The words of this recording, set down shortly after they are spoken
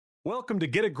Welcome to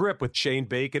Get a Grip with Shane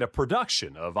Bacon, a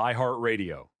production of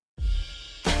iHeartRadio.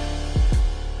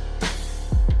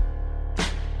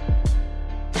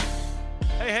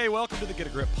 Hey, welcome to the Get a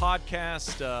Grip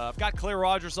podcast. I've got Claire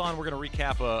Rogers on. We're going to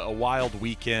recap a wild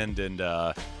weekend and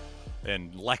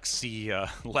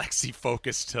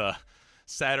Lexi-focused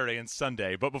Saturday and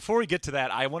Sunday. But before we get to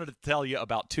that, I wanted to tell you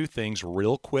about two things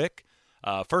real quick.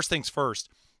 First things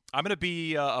first. I'm going to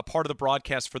be a part of the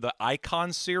broadcast for the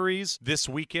Icon series this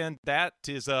weekend. That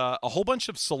is a whole bunch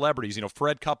of celebrities. You know,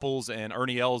 Fred Couples and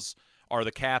Ernie Els are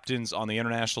the captains on the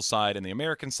international side and the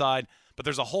American side. But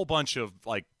there's a whole bunch of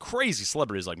like crazy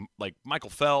celebrities like Michael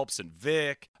Phelps and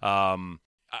Vic.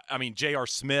 J.R.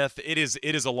 Smith. It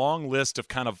is a long list of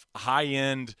kind of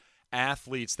high-end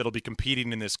athletes that'll be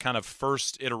competing in this kind of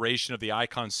first iteration of the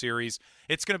Icon series.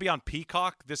 It's going to be on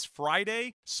Peacock this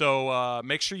Friday, so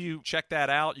make sure you check that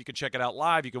out. You can check it out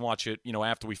live. You can watch it,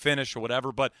 after we finish or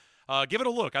whatever, but give it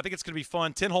a look. I think it's going to be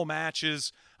fun. 10-hole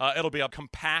matches. It'll be a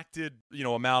compacted,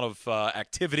 amount of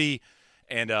activity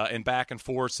and back and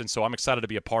forth, and so I'm excited to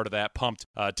be a part of that, pumped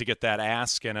to get that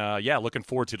ask, and looking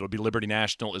forward to it. It'll be Liberty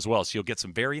National as well, so you'll get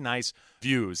some very nice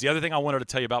views. The other thing I wanted to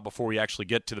tell you about before we actually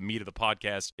get to the meat of the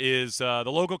podcast is the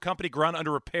logo company Grunt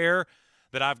Under Repair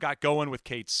that I've got going with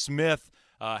Kate Smith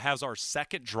has our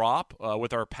second drop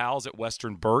with our pals at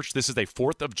Western Birch. This is a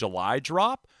 4th of July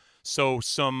drop, so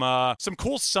some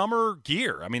cool summer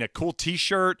gear. I mean, a cool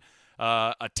T-shirt,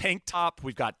 a tank top.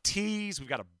 We've got tees. We've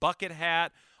got a bucket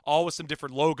hat, all with some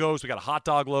different logos. We got a hot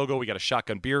dog logo. We got a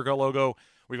Shotgun Beer logo.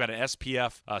 We've got an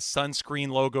SPF sunscreen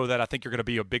logo that I think you're going to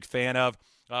be a big fan of.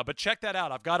 But check that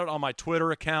out. I've got it on my Twitter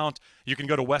account. You can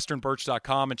go to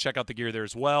westernbirch.com and check out the gear there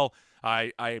as well.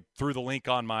 I threw the link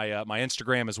on my my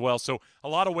Instagram as well. So a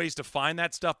lot of ways to find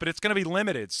that stuff, but it's going to be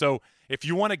limited. So if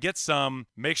you want to get some,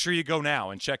 make sure you go now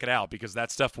and check it out because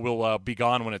that stuff will be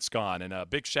gone when it's gone. And a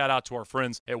big shout out to our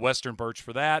friends at Western Birch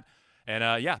for that. And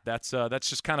that's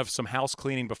just kind of some house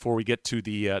cleaning before we get to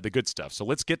the good stuff. So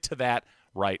let's get to that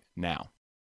right now.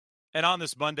 And on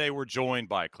this Monday, we're joined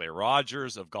by Claire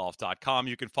Rogers of golf.com.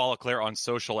 You can follow Claire on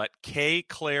social at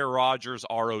 @KClaireRogers,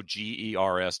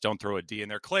 ROGERS. Don't throw a D in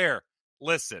there. Claire,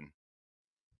 listen,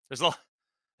 there's a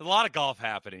lot of golf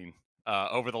happening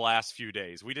over the last few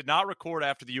days. We did not record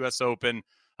after the U.S. Open.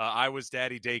 I was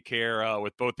daddy daycare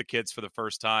with both the kids for the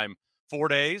first time. 4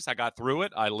 days. I got through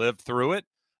it. I lived through it.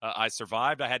 I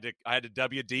survived. I had to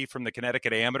WD from the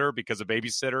Connecticut Amateur because a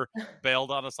babysitter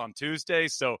bailed on us on Tuesday.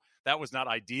 So that was not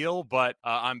ideal, but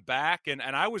I'm back. And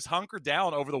I was hunkered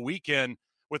down over the weekend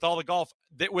with all the golf.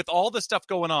 With all the stuff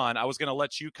going on, I was going to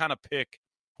let you kind of pick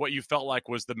what you felt like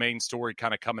was the main story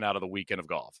kind of coming out of the weekend of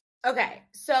golf. Okay.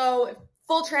 So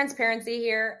full transparency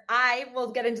here. I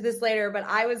will get into this later, but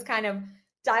I was kind of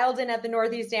dialed in at the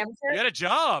Northeast Amateur. You had a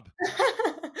job.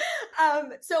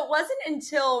 So it wasn't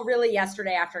until really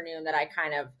yesterday afternoon that I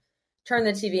kind of turned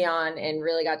the TV on and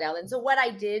really got dialed in. So what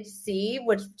I did see,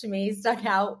 which to me stuck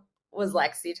out, was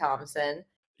Lexi Thompson.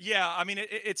 Yeah, I mean,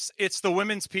 it's the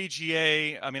women's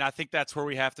PGA. I mean, I think that's where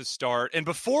we have to start. And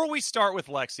before we start with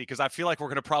Lexi, because I feel like we're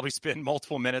going to probably spend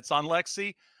multiple minutes on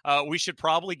Lexi, we should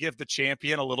probably give the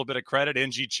champion a little bit of credit.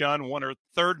 NG Chun won her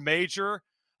third major.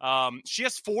 She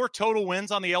has 4 total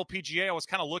wins on the LPGA. I was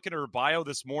kind of looking at her bio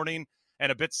this morning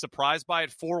and a bit surprised by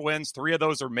it. 4 wins, 3 of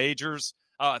those are majors,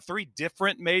 3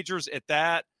 different majors at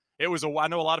that. I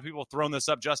know a lot of people have thrown this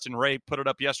up. Justin Ray put it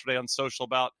up yesterday on social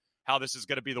about how this is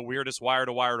going to be the weirdest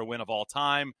wire-to-wire to win of all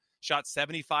time. Shot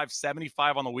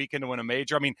 75-75 on the weekend to win a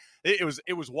major. I mean, it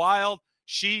was wild.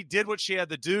 She did what she had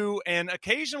to do. And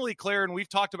occasionally, Claire, and we've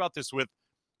talked about this with,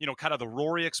 kind of the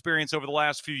Rory experience over the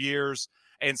last few years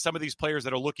and some of these players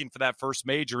that are looking for that first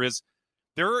major is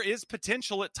there is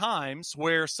potential at times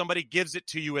where somebody gives it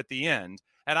to you at the end.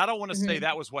 And I don't want to say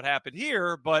that was what happened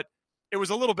here, but it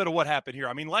was a little bit of what happened here.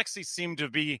 I mean, Lexi seemed to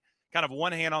be kind of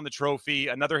one hand on the trophy,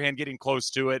 another hand getting close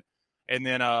to it. And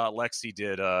then Lexi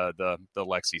did the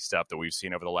Lexi stuff that we've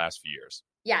seen over the last few years.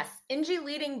 Yes. Ingie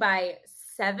leading by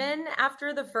 7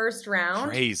 after the first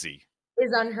round. Crazy.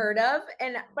 Is unheard of.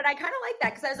 But I kind of like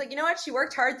that because I was like, you know what? She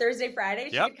worked hard Thursday, Friday.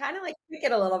 She could kind of like pick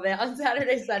it a little bit on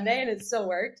Saturday, Sunday, and it still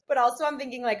worked. But also I'm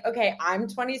thinking like, okay, I'm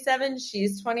 27.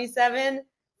 She's 27.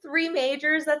 3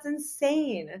 majors. That's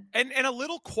insane. And a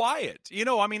little quiet.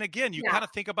 I mean, again, you kind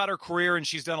of think about her career and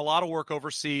she's done a lot of work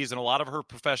overseas and a lot of her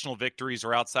professional victories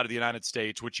are outside of the United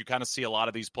States, which you kind of see a lot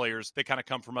of these players. They kind of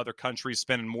come from other countries,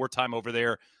 spending more time over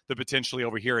there than potentially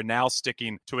over here and now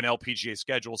sticking to an LPGA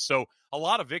schedule. So a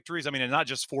lot of victories. I mean, and not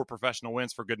just 4 professional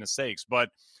wins for goodness sakes, but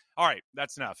all right,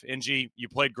 that's enough. NG, you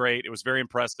played great. It was very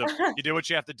impressive. You did what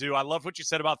you have to do. I love what you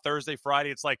said about Thursday,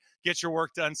 Friday. It's like, get your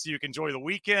work done so you can enjoy the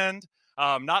weekend.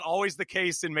 Not always the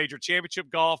case in major championship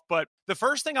golf, but the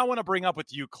first thing I want to bring up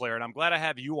with you, Claire, and I'm glad I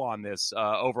have you on this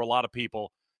over a lot of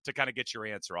people to kind of get your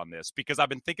answer on this, because I've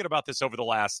been thinking about this over the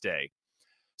last day.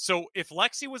 So if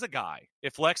Lexi was a guy,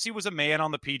 if Lexi was a man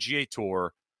on the PGA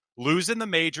Tour, losing the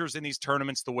majors in these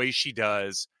tournaments the way she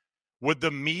does, would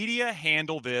the media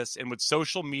handle this, and would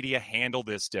social media handle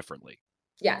this differently?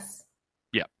 Yes.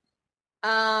 Yeah.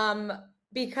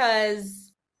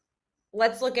 Because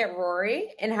let's look at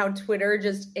Rory and how Twitter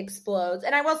just explodes.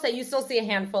 And I will say, you still see a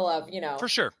handful of, for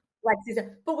sure, Lexi's,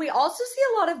 but we also see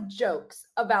a lot of jokes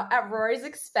at Rory's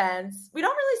expense. We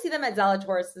don't really see them at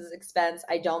Zalatoris' expense,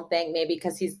 I don't think, maybe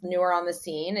because he's newer on the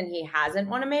scene and he hasn't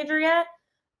won a major yet.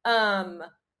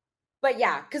 But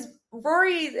yeah, because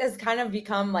Rory has kind of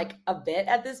become like a bit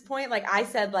at this point. Like I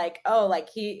said, like,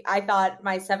 I thought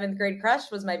my 7th grade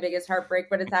crush was my biggest heartbreak,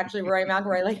 but it's actually Rory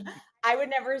McIlroy. Like I would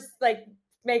never like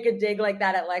make a dig like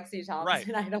that at Lexi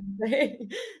Thompson. Right. I don't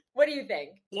think. What do you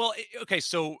think? Well, okay,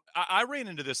 so I ran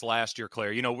into this last year,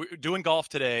 Claire. We're doing Golf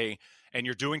Today, and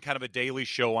you're doing kind of a daily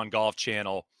show on Golf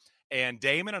Channel. And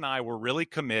Damon and I were really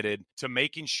committed to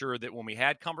making sure that when we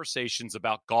had conversations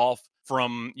about golf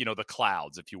from, the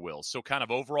clouds, if you will, so kind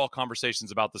of overall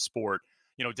conversations about the sport,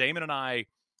 Damon and I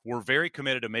were very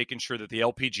committed to making sure that the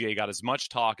LPGA got as much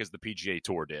talk as the PGA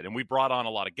Tour did. And we brought on a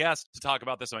lot of guests to talk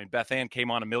about this. I mean, Beth Ann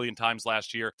came on a million times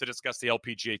last year to discuss the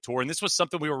LPGA Tour. And this was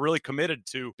something we were really committed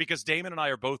to because Damon and I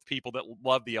are both people that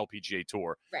love the LPGA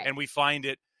Tour. Right. And we find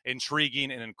it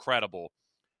intriguing and incredible.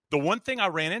 The one thing I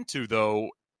ran into,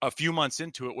 though, a few months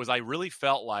into it was I really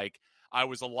felt like I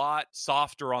was a lot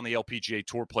softer on the LPGA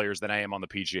Tour players than I am on the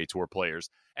PGA Tour players.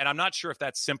 And I'm not sure if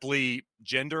that's simply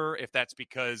gender, if that's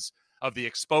because of the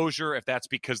exposure, if that's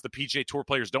because the PGA Tour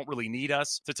players don't really need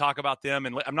us to talk about them.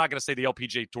 And I'm not going to say the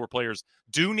LPGA Tour players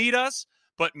do need us,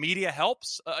 but media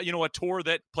helps. A tour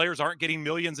that players aren't getting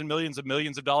millions and millions and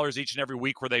millions of dollars each and every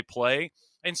week where they play.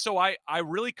 And so I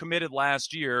really committed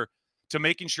last year to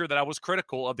making sure that I was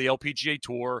critical of the LPGA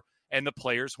Tour and the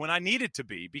players when I needed to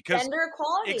be, because gender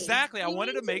equality. Exactly. I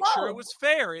wanted to make sure it was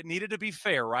fair. It needed to be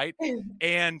fair, right?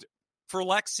 And for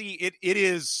Lexi, it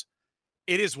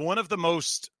is one of the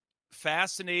most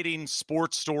fascinating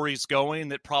sports stories going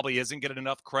that probably isn't getting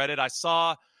enough credit. I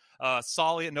saw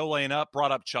Solly at No Laying Up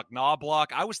brought up Chuck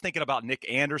Knobloch. I was thinking about Nick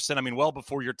Anderson. I mean, well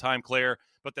before your time, Claire,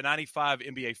 but the 95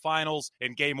 NBA Finals,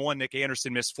 in Game 1, Nick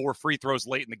Anderson missed 4 free throws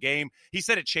late in the game. He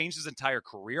said it changed his entire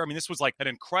career. I mean, this was like an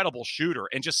incredible shooter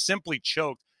and just simply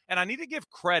choked. And I need to give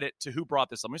credit to who brought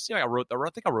this up. Let me see. I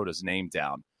think I wrote his name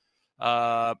down.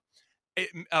 I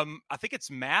think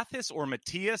it's Mathis or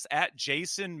Matthias at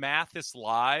Jason Mathis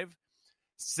Live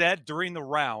said during the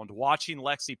round, watching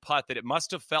Lexi putt, that it must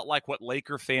have felt like what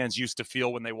Laker fans used to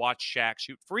feel when they watched Shaq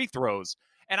shoot free throws.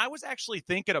 And I was actually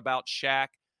thinking about Shaq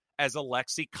as a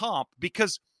Lexi comp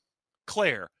because,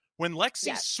 Claire, when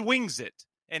Lexi swings it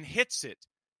and hits it,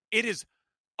 it is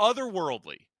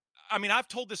otherworldly. I mean, I've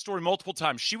told this story multiple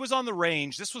times. She was on the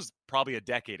range. This was probably a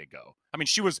decade ago. I mean,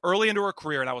 she was early into her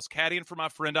career, and I was caddying for my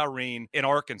friend Irene in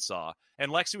Arkansas.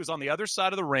 And Lexi was on the other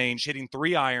side of the range hitting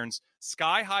 3 irons,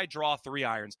 sky-high draw 3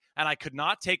 irons, and I could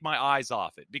not take my eyes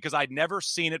off it because I'd never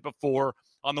seen it before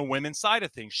on the women's side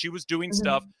of things. She was doing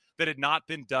stuff that had not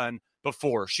been done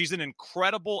before. She's an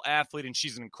incredible athlete, and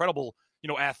she's an incredible,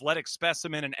 athletic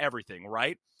specimen and everything,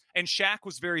 right? And Shaq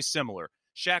was very similar.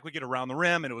 Shaq would get around the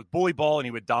rim, and it was bully ball, and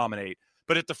he would dominate.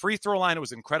 But at the free throw line, it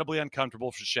was incredibly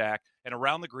uncomfortable for Shaq. And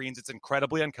around the greens, it's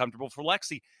incredibly uncomfortable for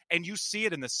Lexi. And you see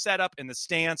it in the setup, in the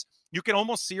stance. You can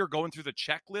almost see her going through the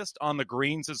checklist on the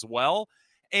greens as well.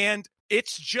 And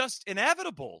it's just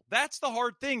inevitable. That's the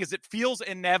hard thing, is it feels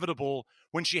inevitable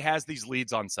when she has these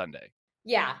leads on Sunday.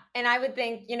 Yeah. And I would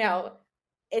think,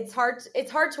 it's hard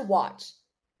to watch.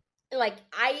 Like,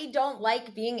 I don't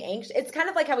like being anxious. It's kind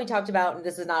of like how we talked about, and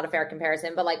this is not a fair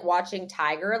comparison, but like watching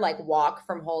Tiger like walk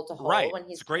from hole to hole when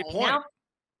he's a great point. Now,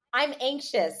 I'm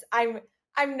anxious. I'm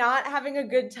not having a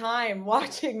good time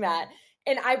watching that.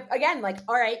 And I, again, like,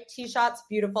 all right, tee shots,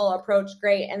 beautiful, approach,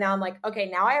 great. And now I'm like, okay,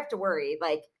 now I have to worry.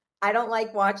 Like, I don't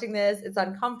like watching this. It's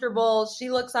uncomfortable. She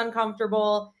looks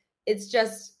uncomfortable. It's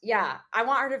just, I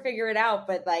want her to figure it out,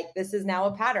 but like, this is now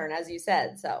a pattern, as you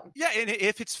said. So yeah, and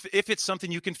if it's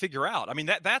something you can figure out, I mean,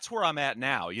 that's where I'm at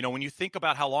now. When you think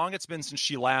about how long it's been since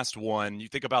she last won, you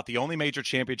think about the only major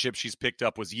championship she's picked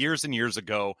up was years and years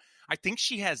ago. I think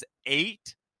she has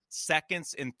 8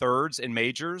 seconds and thirds in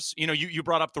majors. You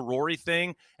brought up the Rory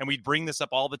thing, and we bring this up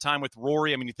all the time with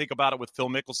Rory. I mean, you think about it with Phil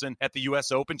Mickelson at the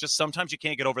U.S. Open. Just sometimes you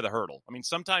can't get over the hurdle. I mean,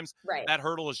 sometimes that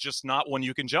hurdle is just not one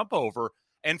you can jump over.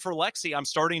 And for Lexi, I'm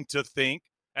starting to think,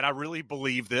 and I really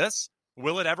believe this,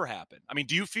 will it ever happen? I mean,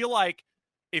 do you feel like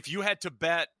if you had to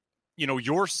bet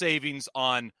your savings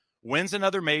on wins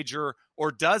another major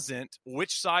or doesn't.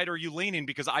 Which side are you leaning?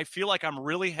 Because I feel like I'm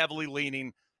really heavily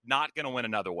leaning not going to win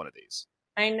another one of these.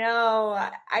 I know.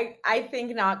 I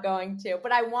think not going to,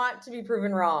 but I want to be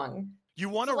proven wrong. You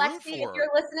want to root for her. If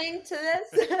you're listening to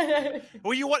this.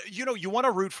 Well, you want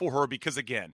to root for her because,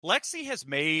 again, Lexi has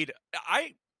made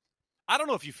I don't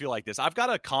know if you feel like this. I've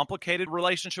got a complicated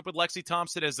relationship with Lexi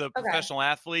Thompson as a professional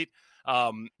athlete.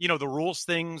 The rules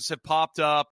things have popped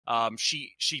up.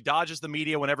 She dodges the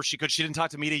media whenever she could. She didn't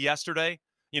talk to media yesterday.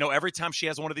 Every time she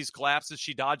has one of these collapses,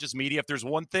 she dodges media. If there's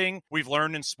one thing we've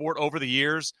learned in sport over the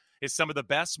years, is some of the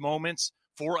best moments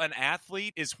for an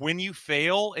athlete is when you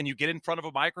fail and you get in front of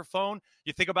a microphone.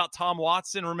 You think about Tom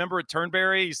Watson, remember at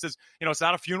Turnberry? He says, it's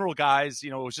not a funeral, guys.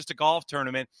 It was just a golf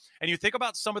tournament. And you think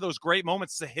about some of those great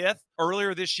moments, Sahith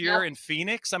earlier this year in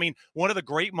Phoenix. I mean, one of the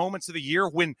great moments of the year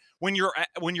when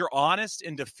you're honest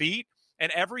in defeat.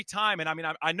 And every time,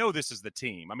 and I know this is the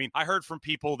team. I mean, I heard from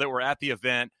people that were at the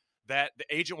event that the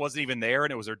agent wasn't even there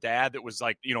and it was her dad that was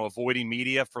avoiding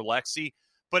media for Lexi.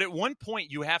 But at one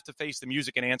point, you have to face the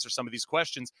music and answer some of these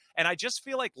questions. And I just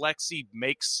feel like Lexi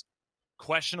makes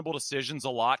questionable decisions a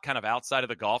lot kind of outside of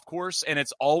the golf course. And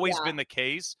it's always been the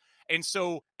case. And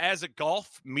so as a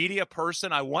golf media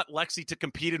person, I want Lexi to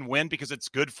compete and win because it's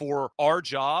good for our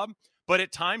job. But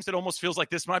at times, it almost feels like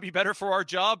this might be better for our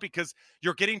job because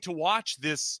you're getting to watch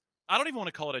this. I don't even want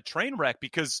to call it a train wreck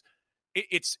because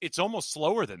it's almost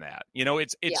slower than that.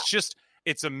 It's just –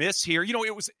 it's a miss here.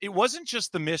 It wasn't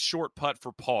just the miss short putt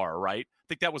for par, right? I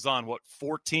think that was on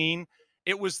 14.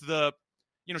 It was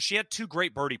she had two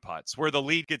great birdie putts where the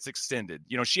lead gets extended.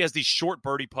 She has these short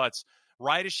birdie putts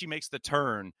right as she makes the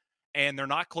turn and they're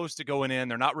not close to going in.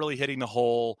 They're not really hitting the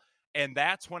hole. And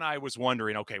that's when I was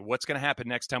wondering, okay, what's going to happen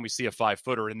next time we see a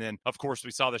 5-footer? And then of course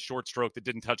we saw the short stroke that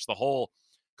didn't touch the hole.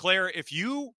 Claire,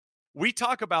 we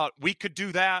talk about we could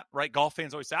do that, right? Golf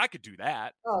fans always say, I could do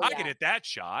that. I could hit that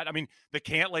shot. I mean, the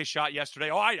Cantlay shot yesterday.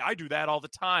 Oh, I do that all the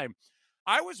time.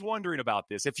 I was wondering about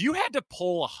this. If you had to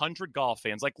poll 100 golf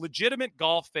fans, like legitimate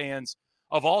golf fans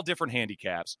of all different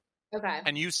handicaps,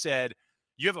 and you said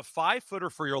you have a 5-footer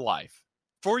for your life,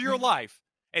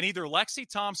 and either Lexi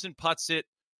Thompson putts it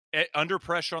under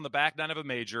pressure on the back nine of a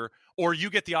major, or you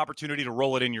get the opportunity to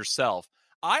roll it in yourself,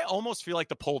 I almost feel like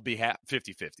the poll would be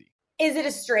 50-50. Is it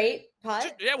a straight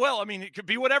putt? Yeah, well, I mean, it could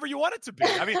be whatever you want it to be.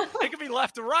 I mean, it could be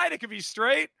left to right. It could be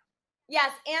straight.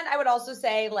 Yes, and I would also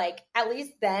say, at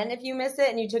least then if you miss it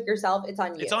and you took yourself, it's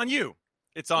on you. It's on you.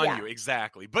 It's on you,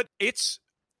 exactly. But it's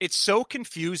so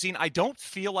confusing. I don't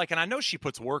feel like, and I know she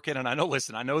puts work in, and I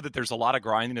know that there's a lot of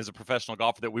grinding as a professional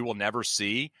golfer that we will never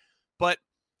see, but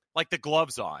like the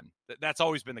gloves on, that's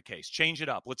always been the case. Change it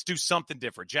up. Let's do something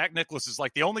different. Jack Nicklaus is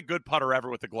like the only good putter ever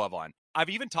with the glove on. I've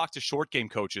even talked to short game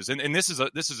coaches, and this is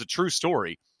a true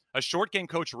story. A short game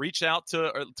coach reached out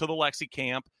to the Lexi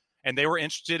camp, and they were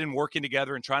interested in working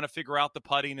together and trying to figure out the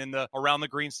putting and the around the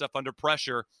green stuff under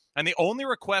pressure. And the only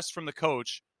request from the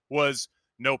coach was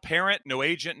no parent, no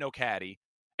agent, no caddy.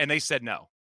 And they said no.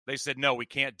 They said, no, we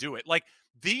can't do it. Like,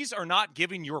 these are not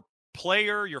giving your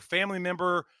player, your family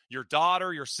member, your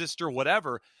daughter, your sister,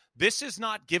 whatever. This is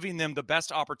not giving them the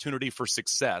best opportunity for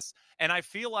success. And I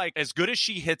feel like as good as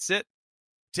she hits it,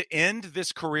 to end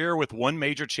this career with one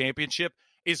major championship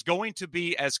is going to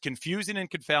be as confusing and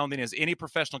confounding as any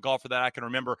professional golfer that I can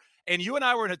remember. And you and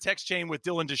I were in a text chain with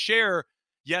Dylan DeShare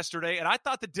yesterday, and I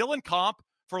thought the Dylan comp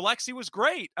for Lexi was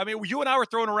great. I mean, you and I were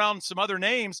throwing around some other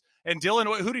names, and Dylan,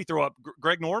 who did he throw up?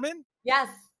 Greg Norman? Yes.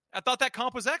 I thought that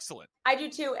comp was excellent. I do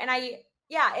too. And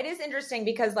it is interesting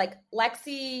because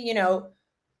Lexi,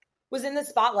 was in the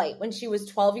spotlight when she was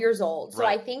 12 years old. So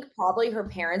I think probably her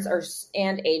parents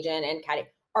and agent and caddy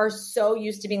are so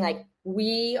used to being like,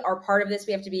 we are part of this.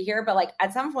 We have to be here. But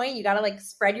at some point you got to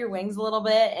spread your wings a little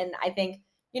bit. And I think,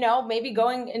 maybe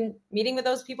going and meeting with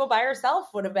those people by herself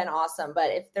would have been awesome.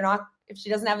 But if she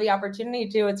doesn't have the opportunity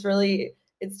to,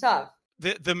 it's tough.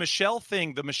 The Michelle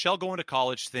thing, the Michelle going to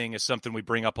college thing is something we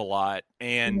bring up a lot.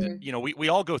 And, we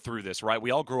all go through this, right? We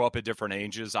all grow up at different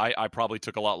ages. I probably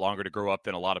took a lot longer to grow up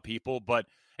than a lot of people. But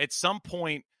at some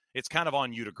point, it's kind of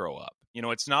on you to grow up.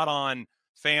 It's not on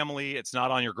family. It's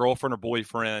not on your girlfriend or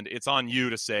boyfriend. It's on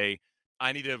you to say,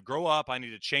 I need to grow up. I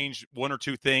need to change one or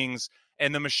two things.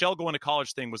 And the Michelle going to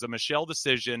college thing was a Michelle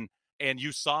decision. And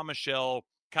you saw Michelle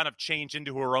kind of change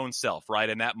into her own self, right?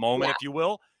 In that moment, if you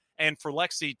will. And for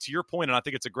Lexi, to your point, and I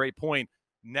think it's a great point,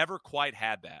 never quite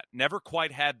had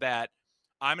that.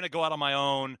 I'm going to go out on my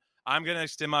own. I'm going to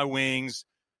extend my wings.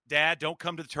 Dad, don't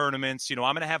come to the tournaments. I'm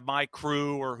going to have my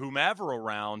crew or whomever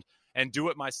around and do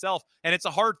it myself. And it's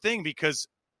a hard thing because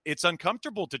it's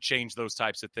uncomfortable to change those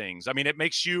types of things. I mean, it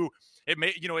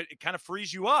kind of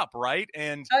frees you up, right?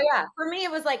 And oh yeah, for me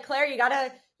it was like, Claire,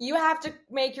 you have to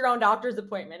make your own doctor's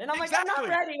appointment, and I'm exactly. like, I'm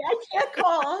not ready, I can't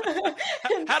call.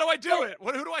 How do I do it?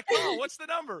 Who do I call? What's the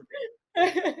number?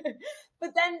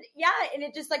 But then and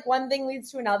it just like one thing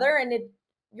leads to another, and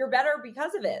you're better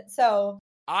because of it. So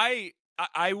I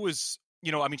was,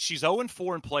 she's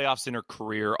 0-4 in playoffs in her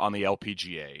career on the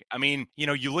LPGA. I mean,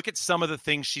 you look at some of the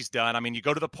things she's done. I mean, you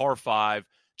go to the par 5,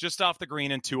 just off the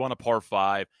green and 2 on a par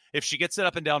 5. If she gets it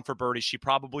up and down for birdie, she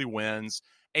probably wins.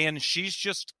 And she's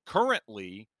just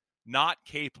currently not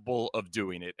capable of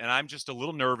doing it. And I'm just a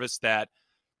little nervous that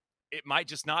it might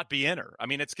just not be in her. I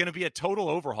mean, it's going to be a total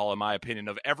overhaul, in my opinion,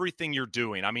 of everything you're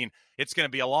doing. I mean, it's going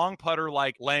to be a long putter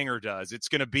like Langer does. It's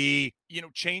going to be,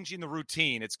 changing the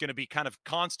routine. It's going to be kind of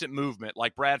constant movement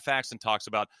like Brad Faxon talks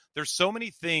about. There's so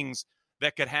many things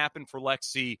that could happen for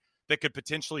Lexi that could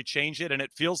potentially change it. And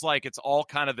it feels like it's all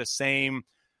kind of the same.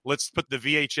 Let's put the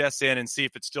VHS in and see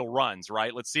if it still runs,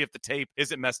 right? Let's see if the tape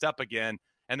isn't messed up again.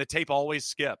 And the tape always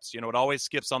skips. It always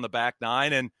skips on the back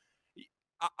 9. And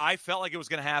I felt like it was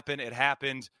going to happen. It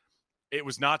happened. It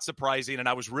was not surprising. And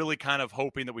I was really kind of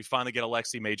hoping that we finally get a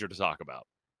Lexi Major to talk about.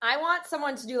 I want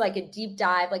someone to do like a deep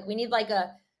dive. Like we need like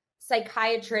a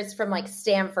psychiatrist from like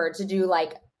Stanford to do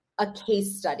like a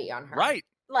case study on her. Right.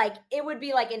 Like it would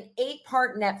be like an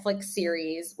 8-part Netflix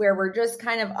series where we're just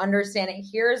kind of understanding,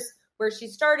 here's where she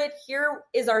started. Here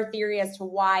is our theory as to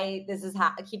why this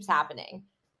keeps happening.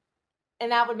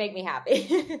 And that would make me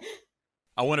happy.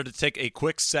 I wanted to take a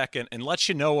quick second and let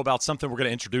you know about something we're going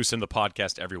to introduce in the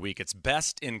podcast every week. It's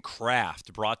Best in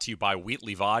Craft, brought to you by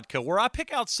Wheatley Vodka, where I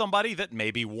pick out somebody that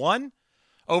maybe won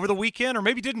over the weekend or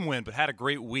maybe didn't win but had a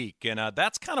great week. And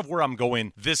that's kind of where I'm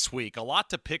going this week. A lot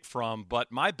to pick from, but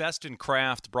my Best in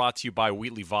Craft, brought to you by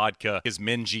Wheatley Vodka, is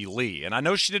Minjee Lee. And I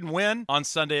know she didn't win on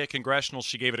Sunday at Congressional.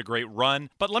 She gave it a great run.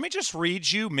 But let me just read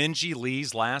you Minjee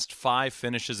Lee's last 5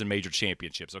 finishes in major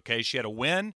championships, okay? She had a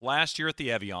win last year at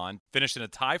the Evian, finished in a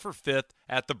tie for 5th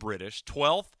at the British,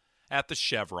 12th at the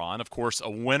Chevron, of course, a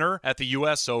winner at the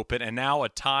U.S. Open, and now a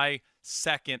tie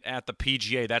second at the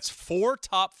PGA. That's 4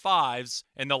 top 5s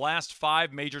in the last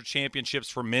 5 major championships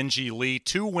for Minjee Lee.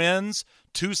 2 wins,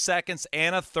 2 seconds,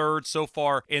 and a third so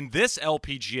far in this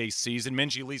LPGA season.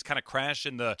 Minjee Lee's kind of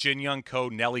crashing the Jin Young Ko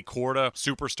Nelly Korda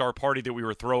superstar party that we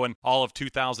were throwing all of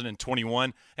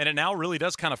 2021. And it now really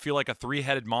does kind of feel like a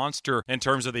 3-headed monster in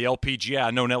terms of the LPGA. I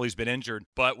know Nelly's been injured,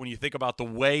 but when you think about the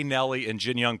way Nelly and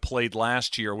Jin Young played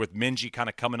last year with Minjee kind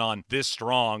of coming on this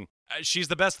strong, she's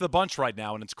the best of the bunch right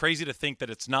now, and it's crazy to think that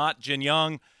it's not Jin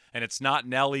Young and it's not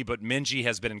Nelly, but Minjee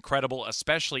has been incredible,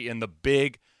 especially in the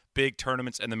big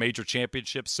tournaments and the major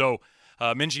championships. So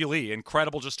Minjee Lee,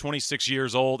 incredible, just 26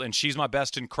 years old, and she's my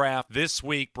Best in Craft this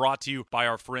week, brought to you by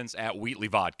our friends at Wheatley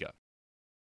Vodka.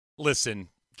 Listen,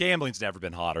 gambling's never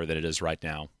been hotter than it is right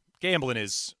now. Gambling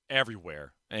is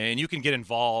everywhere, and you can get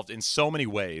involved in so many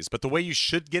ways. But the way you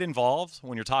should get involved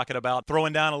when you're talking about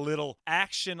throwing down a little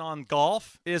action on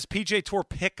golf is PGA Tour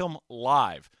Pick'em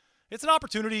Live. It's an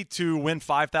opportunity to win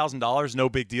 $5,000, no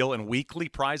big deal, and weekly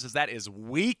prizes. That is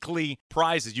weekly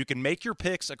prizes. You can make your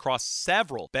picks across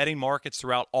several betting markets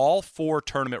throughout all 4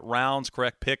 tournament rounds.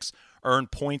 Correct picks earn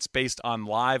points based on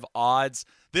live odds.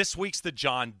 This week's the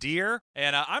John Deere,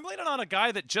 and I'm leaning on a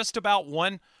guy that just about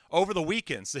won over the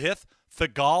weekend. Sahith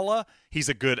Theegala. He's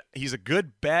a good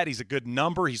bet. He's a good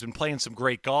number. He's been playing some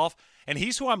great golf. And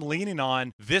he's who I'm leaning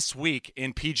on this week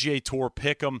in PGA Tour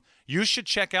Pick'em. You should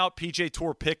check out PGA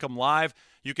Tour Pick'em Live.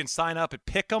 You can sign up at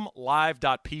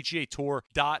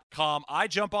pick'emlive.pgatour.com. I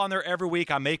jump on there every week.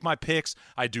 I make my picks.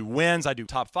 I do wins. I do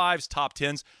top 5s, top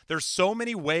 10s. There's so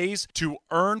many ways to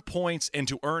earn points and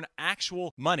to earn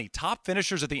actual money. Top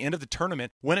finishers at the end of the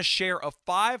tournament win a share of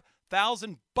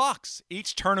 $5,000.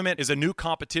 Each tournament is a new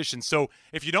competition. So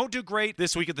if you don't do great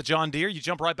this week at the John Deere, you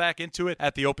jump right back into it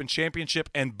at the Open Championship,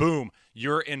 and boom,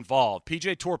 you're involved.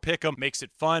 PGA Tour Pick'em makes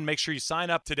it fun. Make sure you sign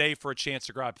up today for a chance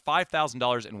to grab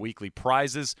 $5,000 in weekly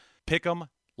prizes.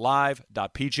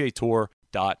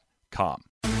 Pick'emlive.pgatour.com.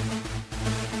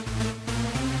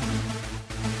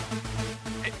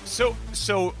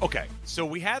 Okay. So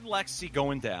we had Lexi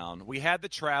going down. We had the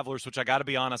Travelers, which I got to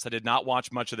be honest, I did not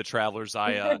watch much of the Travelers.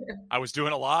 I was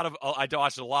doing I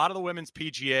watched a lot of the women's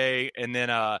PGA, and then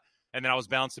I was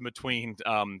bouncing between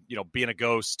being a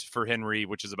ghost for Henry,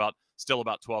 which is still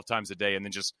about 12 times a day, and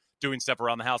then just doing stuff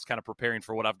around the house, kind of preparing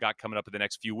for what I've got coming up in the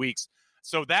next few weeks.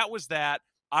 So that was that.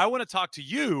 I want to talk to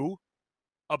you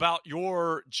about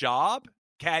your job,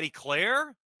 Caddy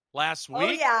Claire, last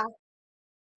week. Oh yeah.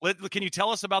 Can you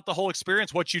tell us about the whole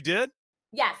experience, what you did?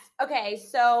 Yes. Okay.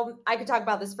 So I could talk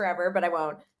about this forever, but I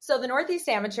won't. So the Northeast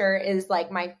Amateur is like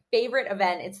my favorite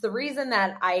event. It's the reason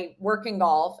that I work in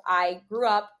golf. I grew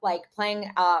up like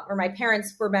playing, or my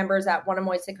parents were members at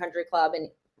Wannamoisa Country Club in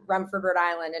Rumford, Rhode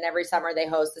Island. And every summer they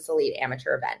host this elite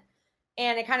amateur event.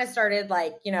 And it kind of started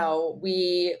like,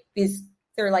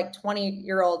 they're like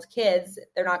 20-year-old kids.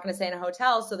 They're not going to stay in a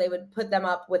hotel. So they would put them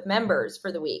up with members for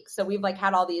the week. So we've like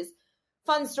had all these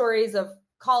fun stories of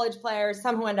college players,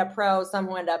 some who end up pro, some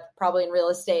who end up probably in real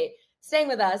estate, staying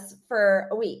with us for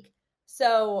a week.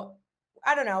 So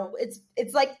I don't know.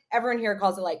 It's like everyone here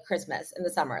calls it like Christmas in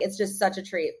the summer. It's just such a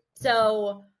treat.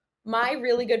 So my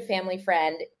really good family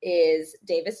friend is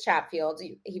Davis Chatfield.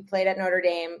 He played at Notre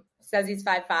Dame, says he's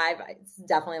 5'5". It's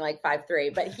definitely like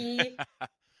 5'3", but he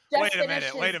Wait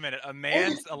a minute.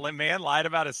 A man lied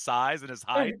about his size and his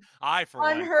height. I, for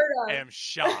one, am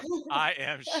shocked. I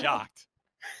am shocked.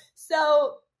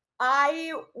 So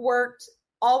I worked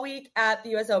all week at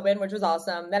the US Open, which was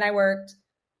awesome. Then I worked,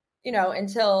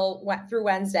 through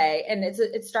Wednesday, and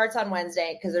it starts on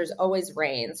Wednesday because there's always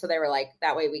rain. So they were like,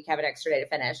 that way we have an extra day to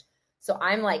finish. So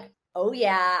I'm like, oh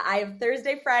yeah, I have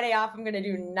Thursday, Friday off. I'm going to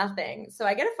do nothing. So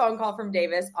I get a phone call from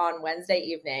Davis on Wednesday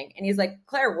evening, and he's like,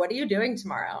 Claire, what are you doing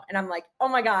tomorrow? And I'm like, oh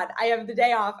my God, I have the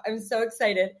day off. I'm so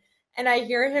excited. And I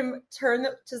hear him turn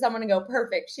to someone and go,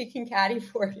 perfect, she can caddy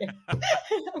for you.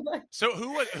 Like, so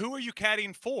who are you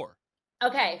caddying for?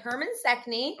 Okay, Herman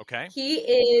Sekni. Okay. He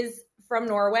is from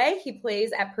Norway. He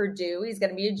plays at Purdue. He's going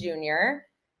to be a junior.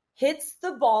 Hits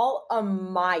the ball a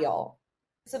mile.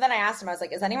 So then I asked him, I was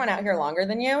like, is anyone out here longer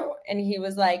than you? And he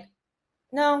was like,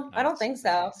 no, nice. I don't think so.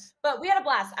 Nice. But we had a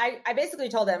blast. I basically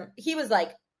told him, he was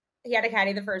like, he had a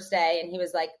caddy the first day, and he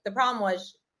was like, the problem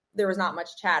was there was not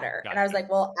much chatter. Gotcha. And I was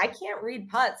like, well, I can't read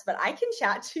putts, but I can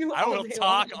chat to you. I will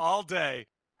talk all day.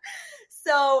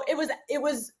 So it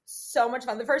was so much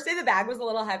fun. The first day the bag was a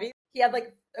little heavy. He had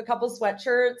like a couple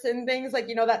sweatshirts and things, like,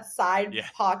 that side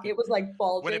pocket was like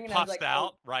bulging. When it puffs like,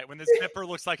 out, right? When the zipper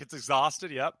looks like it's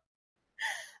exhausted. Yep.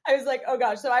 I was like, oh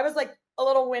gosh. So I was like a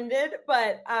little winded,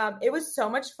 but it was so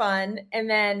much fun. And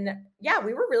then,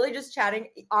 we were really just chatting.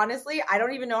 Honestly, I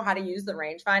don't even know how to use the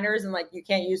rangefinders, and like, you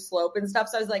can't use slope and stuff.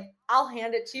 So I was like, I'll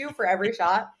hand it to you for every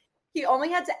shot. He only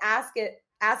had to ask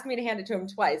me to hand it to him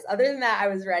twice. Other than that, I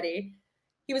was ready.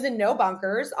 He was in no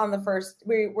bunkers on the first.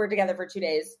 We were together for 2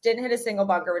 days. Didn't hit a single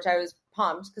bunker, which I was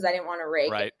pumped because I didn't want to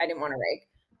rake. Right. I didn't want to rake.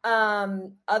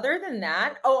 Other than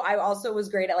that, I also was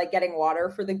great at like getting water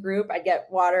for the group. I'd get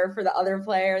water for the other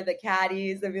player, the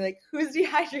caddies. I'd be like, who's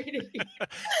dehydrated?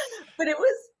 But it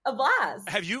was a blast.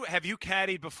 Have you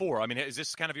caddied before? I mean, is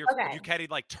this kind of your, have you caddied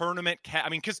like tournament? I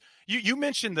mean, cause you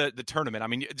mentioned the tournament. I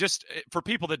mean, just for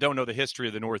people that don't know the history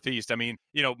of the Northeast, I mean,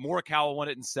 Morikawa won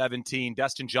it in 2017,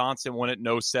 Dustin Johnson won it in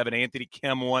 2007, Anthony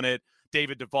Kim won it,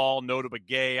 David Duval, Notah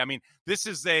Begay. I mean, this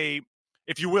is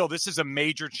if you will, this is a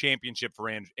major championship for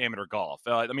amateur golf.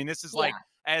 I mean, this is like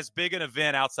as big an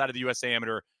event outside of the U.S.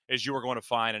 Amateur as you are going to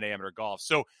find in amateur golf.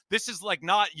 So this is like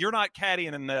you're not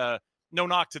caddying in the, no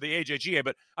knock to the AJGA,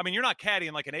 but I mean, you're not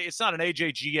caddying like it's not an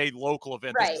AJGA local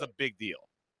event. Right. This is a big deal.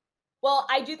 Well,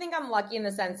 I do think I'm lucky in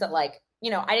the sense that like,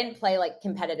 I didn't play like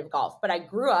competitive golf, but I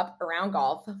grew up around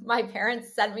golf. My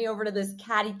parents sent me over to this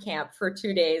caddy camp for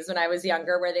 2 days when I was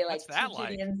younger, where they like,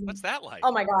 What's that like?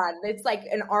 Oh my God. It's like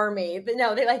an army.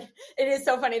 No, it is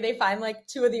so funny. They find like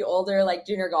 2 of the older like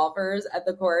junior golfers at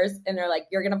the course, and they're like,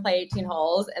 you're going to play 18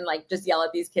 holes and like just yell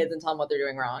at these kids and tell them what they're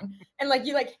doing wrong. And like,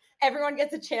 everyone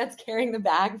gets a chance carrying the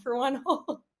bag for 1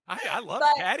 hole. I love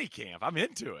caddy camp. I'm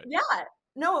into it. Yeah,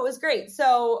 no, it was great.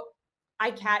 So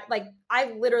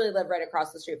I literally live right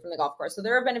across the street from the golf course. So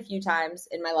there have been a few times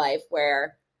in my life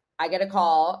where I get a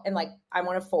call and like, I'm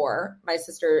one of 4. My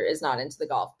sister is not into the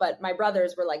golf, but my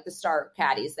brothers were like the star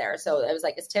caddies there. So it was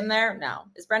like, is Tim there? No.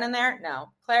 Is Brennan there? No.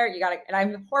 Claire, you got to, and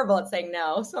I'm horrible at saying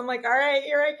no. So I'm like, all right,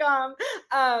 here I come.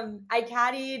 I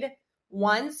caddied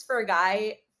once for a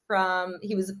guy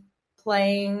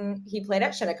he played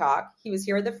at Shinnecock. He was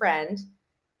here with a friend.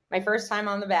 My first time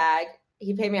on the bag.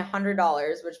 He paid me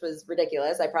 $100, which was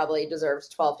ridiculous. I probably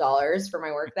deserved $12 for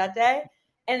my work that day.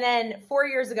 And then 4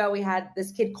 years ago, we had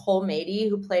this kid, Cole Mady,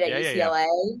 who played at UCLA.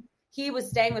 Yeah. He was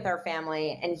staying with our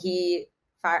family, and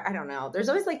I don't know. There's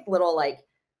always like little like,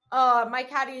 oh, my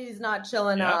caddy's not chill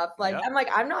enough. I'm like,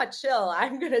 I'm not chill.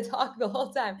 I'm going to talk the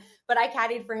whole time. But I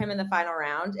caddied for him in the final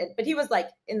round. But he was like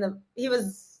in the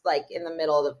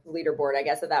middle of the leaderboard, I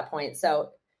guess, at that point. So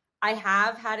I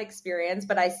have had experience,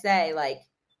 but I say like,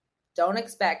 don't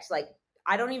expect, like,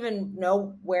 I don't even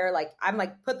know where, like, I'm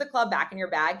like, put the club back in your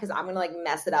bag because I'm going to like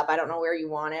mess it up. I don't know where you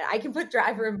want it. I can put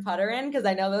driver and putter in because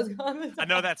I know those go on the top. I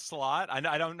know that slot. I'm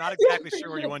not exactly sure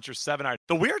where you want your 7-iron.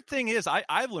 The weird thing is,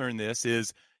 I've learned this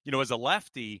is, as a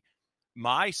lefty,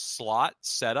 my slot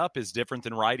setup is different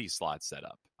than righty slot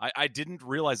setup. I didn't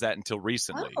realize that until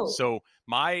recently. Oh. So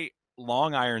my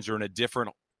long irons are in a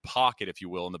different pocket, if you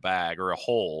will, in the bag, or a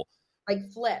hole.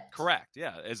 Like flipped. Correct.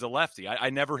 Yeah. As a lefty,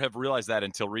 I never have realized that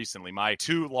until recently. My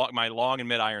long and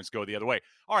mid irons go the other way.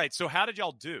 All right. So how did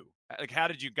y'all do? Like, how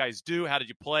did you guys do? How did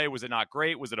you play? Was it not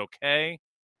great? Was it okay?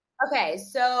 Okay.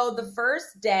 So the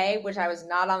first day, which I was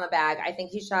not on the bag, I think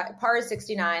he shot par is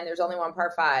 69. There's only one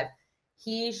par 5.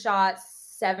 He shot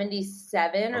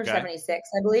 77 or 76,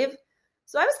 I believe.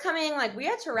 So I was coming, like, we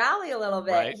had to rally a little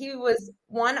bit. Right. He was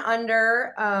 1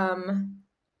 under,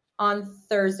 on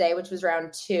Thursday, which was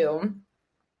round 2.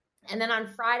 And then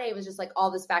on Friday, it was just like all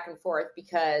this back and forth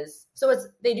because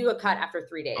they do a cut after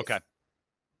 3 days. Okay.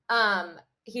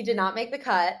 He did not make the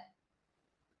cut.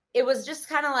 It was just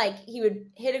kind of like he would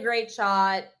hit a great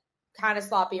shot, kind of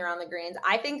sloppy around the greens.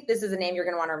 I think this is a name you're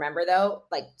going to want to remember though,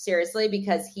 like seriously,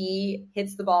 because he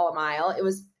hits the ball a mile. It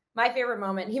was my favorite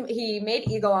moment. He made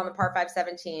eagle on the par 5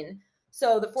 17.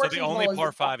 So the 14th So the only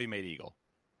par 5 he made eagle.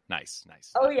 Nice.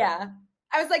 Oh yeah.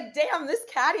 I was like, damn, this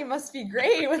caddy must be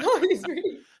great with all these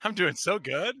readings. I'm doing so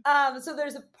good. So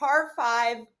there's a par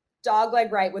 5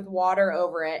 dogleg right with water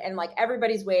over it. And like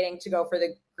everybody's waiting to go for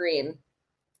the green.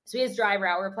 So he has driver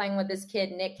out. We're playing with this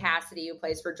kid, Nick Cassidy, who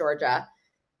plays for Georgia.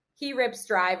 He rips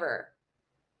driver.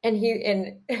 And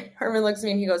Herman looks at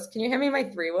me and he goes, can you hand me my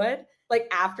 3-wood? Like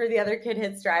after the other kid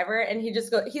hits driver. And he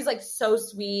just goes, he's like so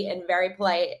sweet and very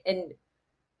polite. And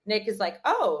Nick is like,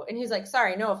 oh, and he's like,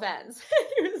 sorry, no offense.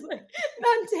 He was like,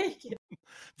 none taken.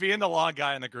 Being the long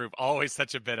guy in the group, always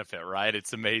such a benefit, right?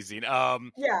 It's amazing. Yeah.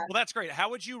 Well, that's great. How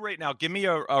would you rate now? Give me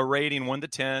a rating 1 to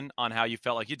 10 on how you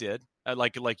felt like you did.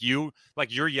 Like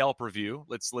your Yelp review.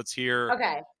 Let's hear.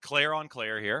 Okay. Claire on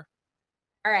Claire here.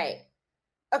 All right.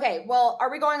 Okay, well,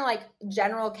 are we going like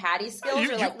general caddy skills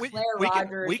or like Claire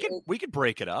Rogers? We could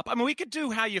break it up. I mean, we could do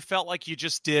how you felt like you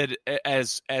just did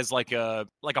as like a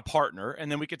partner, and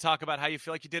then we could talk about how you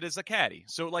feel like you did as a caddy.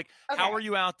 So like, How are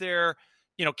you out there?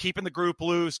 Keeping the group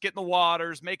loose, getting the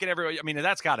waters, making everybody. I mean,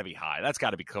 that's got to be high. That's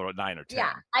got to be 9 or 10.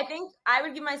 Yeah, I think I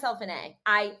would give myself an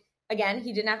A. Again,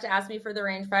 he didn't have to ask me for the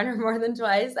rangefinder more than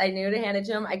twice. I knew to hand it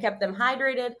to him. I kept them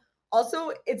hydrated.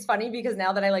 Also, it's funny because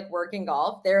now that I like work in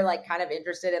golf, they're like kind of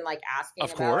interested in like asking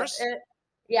about it.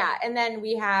 Yeah. And then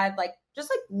we had like just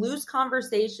like loose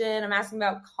conversation. I'm asking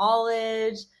about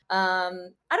college. I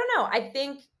don't know. I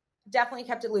think definitely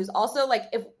kept it loose. Also,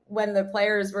 like when the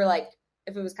players were like,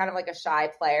 if it was kind of like a shy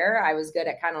player, I was good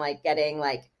at kind of like getting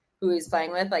like who he's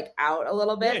playing with like out a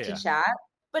little bit to chat,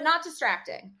 but not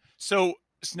distracting. So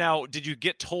now, did you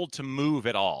get told to move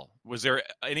at all? Was there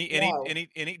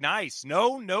any nice?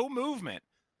 No movement.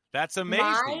 That's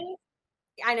amazing.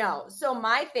 I know. So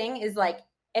my thing is like,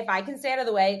 if I can stay out of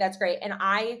the way, that's great. And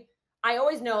I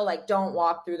always know like, don't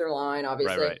walk through their line,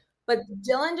 obviously. Right. But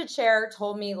Dylan DeChair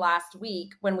told me last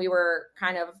week when we were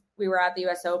at the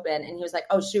US Open and he was like,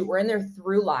 oh shoot, we're in their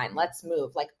through line. Let's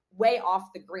move like way off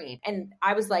the green. And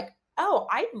I was like, oh,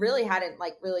 I really hadn't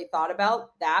like really thought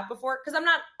about that before because I'm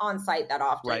not on site that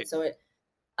often. Right. So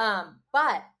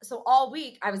so all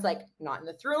week I was like, not in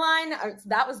the through line. So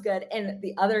that was good. And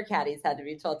the other caddies had to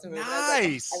be told to move.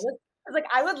 Nice. I was like,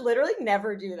 I would literally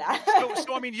never do that.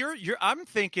 so I mean, I'm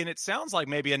thinking it sounds like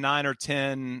maybe a 9 or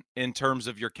 10 in terms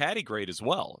of your caddy grade as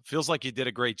well. It feels like you did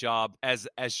a great job as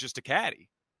just a caddy.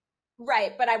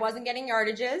 Right, but I wasn't getting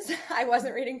yardages. I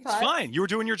wasn't reading putts. It's fine. You were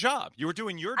doing your job. I was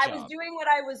doing what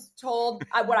I was told,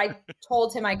 what I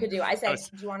told him I could do. I said,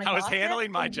 do you want to I was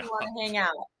handling my job. Do you want to hang out?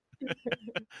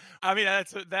 I mean,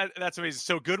 that's amazing.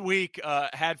 So good week,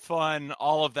 had fun,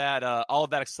 all of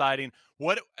that exciting.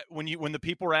 When the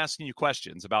people were asking you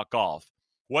questions about golf,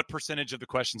 what percentage of the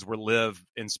questions were LIV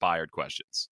inspired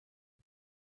questions?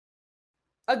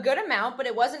 A good amount, but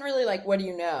it wasn't really like, what do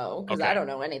you know? Because I don't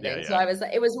know anything. Yeah. So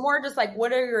it was more just like,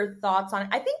 what are your thoughts on it?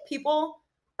 I think people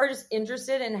are just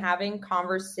interested in having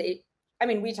conversation. I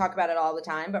mean, we talk about it all the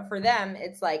time, but for them,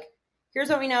 it's like, here's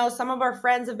what we know. Some of our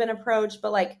friends have been approached,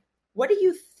 but like, what do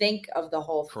you think of the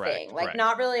whole thing? Like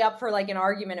not really up for like an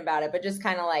argument about it, but just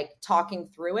kind of like talking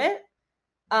through it.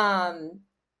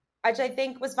 Which I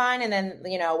think was fine. And then,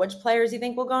 which players you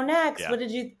think will go next? Yeah. What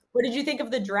did you think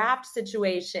of the draft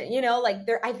situation?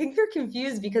 I think they're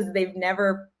confused because they've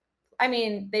never,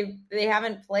 they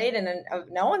haven't played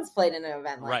no one's played in an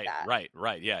event like that.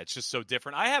 Right. Yeah. It's just so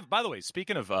different. I have, by the way,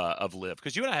 speaking of LIV,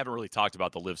 because you and I haven't really talked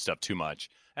about the LIV stuff too much,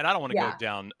 and I don't want to go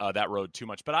down that road too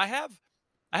much, but I have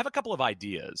I have a couple of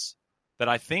ideas that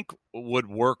I think would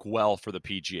work well for the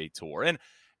PGA Tour. And,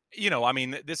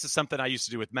 this is something I used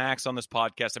to do with Max on this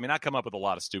podcast. I come up with a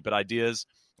lot of stupid ideas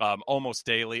almost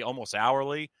daily, almost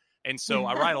hourly. And so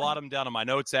I write a lot of them down on my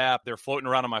notes app. They're floating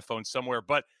around on my phone somewhere.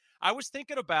 But I always think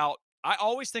about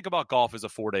golf as a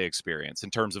 4-day experience in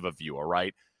terms of a viewer,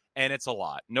 right? And it's a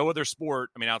lot. No other sport,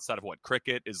 outside of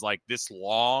cricket is like this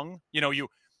long.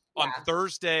 On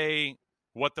Thursday,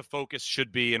 what the focus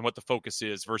should be and what the focus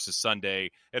is versus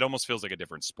Sunday, it almost feels like a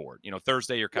different sport.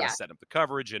 Thursday, you're kind of setting up the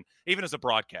coverage. And even as a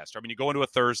broadcaster, you go into a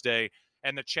Thursday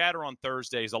and the chatter on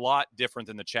Thursday is a lot different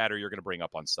than the chatter you're going to bring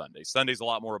up on Sunday. Sunday's a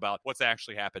lot more about what's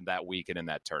actually happened that week and in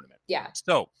that tournament. Yeah.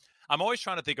 So I'm always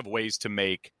trying to think of ways to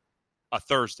make a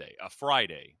Thursday, a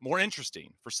Friday, more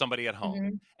interesting for somebody at home.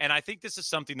 Mm-hmm. And I think this is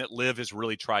something that LIV has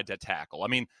really tried to tackle.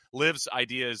 LIV's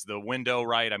idea is the window,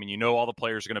 right? All the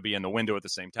players are going to be in the window at the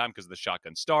same time because of the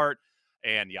shotgun start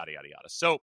and yada, yada, yada.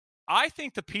 So I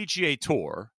think the PGA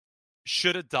Tour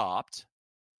should adopt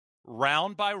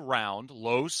round by round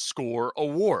low score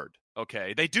award.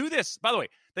 Okay. They do this, by the way,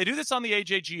 they do this on the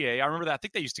AJGA. I remember that. I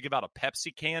think they used to give out a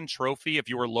Pepsi can trophy if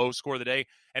you were low score of the day,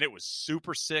 and it was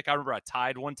super sick. I remember I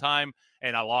tied one time,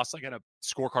 and I lost in a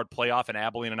scorecard playoff in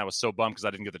Abilene, and I was so bummed because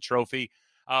I didn't get the trophy.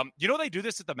 They do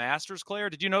this at the Masters, Claire.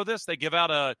 Did you know this? They give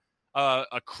out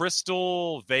a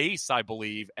crystal vase, I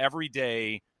believe, every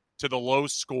day to the low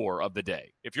score of the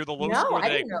day. If you're the low score of the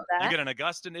day, you get an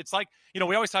Augustin. It's like, we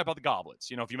always talk about the goblets.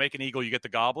 If you make an eagle, you get the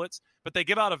goblets. But they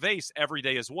give out a vase every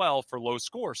day as well for low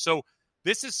score. So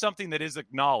this is something that is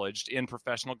acknowledged in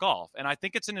professional golf. And I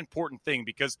think it's an important thing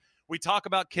because we talk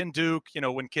about Ken Duke,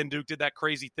 when Ken Duke did that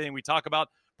crazy thing. We talk about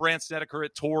Brandt Snedeker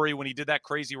at Torrey when he did that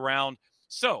crazy round.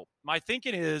 So my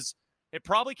thinking is it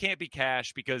probably can't be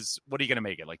cash because what are you going to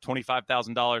make it? Like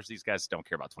 $25,000? These guys don't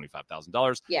care about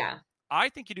 $25,000. Yeah. I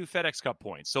think you do FedEx Cup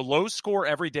points. So low score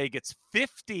every day gets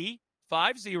 50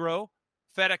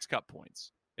 FedEx Cup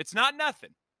points. It's not nothing.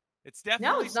 It's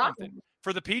definitely something. Nothing.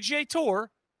 For the PGA Tour,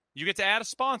 you get to add a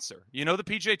sponsor. The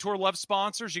PGA Tour loves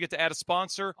sponsors. You get to add a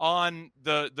sponsor on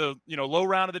the low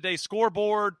round of the day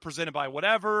scoreboard presented by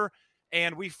whatever,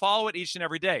 and we follow it each and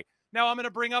every day. Now I'm going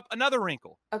to bring up another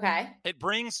wrinkle. Okay. It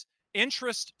brings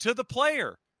interest to the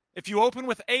player. If you open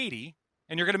with 80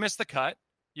 and you're going to miss the cut,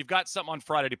 you've got something on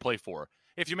Friday to play for.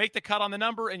 If you make the cut on the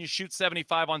number and you shoot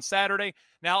 75 on Saturday,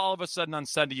 now all of a sudden on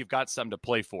Sunday you've got something to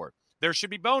play for. There should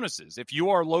be bonuses. If you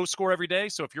are low score every day,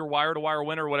 so if you're wire-to-wire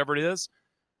winner or whatever it is,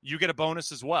 you get a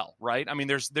bonus as well, right?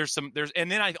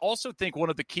 And then I also think one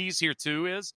of the keys here too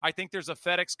is I think there's a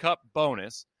FedEx Cup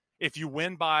bonus if you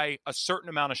win by a certain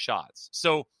amount of shots.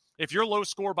 So if you're low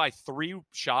score by 3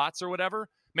 shots or whatever,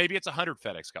 maybe it's 100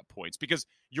 FedEx Cup points because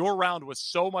your round was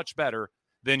so much better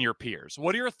than your peers.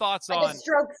 What are your thoughts on a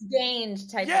strokes gained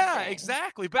type of thing? Yeah,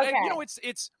 exactly. But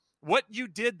it's what you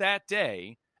did that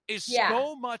day is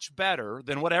so much better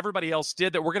than what everybody else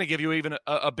did that we're going to give you even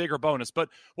a bigger bonus. But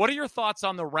what are your thoughts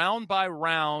on the round by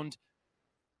round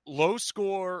low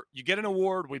score? You get an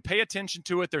award. We pay attention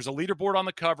to it. There's a leaderboard on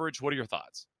the coverage. What are your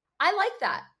thoughts? I like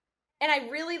that. And I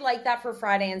really like that for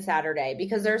Friday and Saturday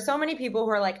because there are so many people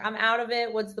who are like, I'm out of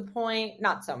it. What's the point?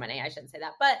 Not so many. I shouldn't say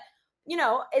that. But,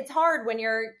 it's hard when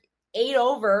you're 8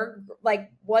 over.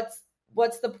 Like, what's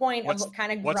the point of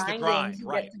kind of grinding? What's the grind?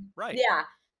 Right. Yeah.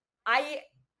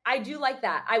 I do like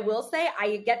that. I will say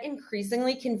I get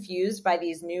increasingly confused by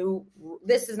these new,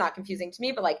 this is not confusing to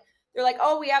me, but they're like,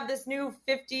 oh, we have this new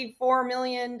 $54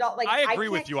 million. I agree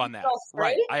with you on that.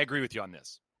 Right. I agree with you on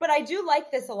this. But I do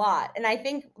like this a lot. And I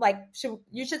think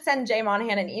you should send Jay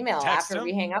Monahan an email after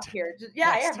we hang up here.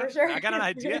 For sure. I got an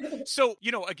idea. So,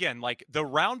 again, the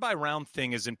round by round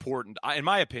thing is important, in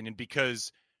my opinion,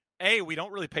 because we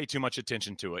don't really pay too much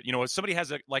attention to it. If somebody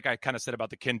has like I kind of said about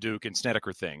the Ken Duke and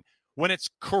Snedeker thing, when it's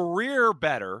career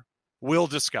better, we'll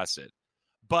discuss it.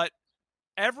 But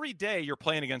every day you're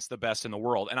playing against the best in the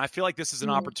world. And I feel like this is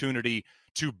an opportunity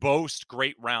to boast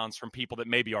great rounds from people that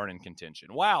maybe aren't in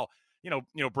contention. Wow.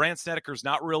 Brandt Snedeker's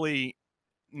not really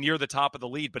near the top of the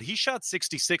lead, but he shot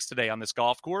 66 today on this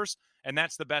golf course, and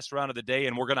that's the best round of the day,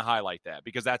 and we're going to highlight that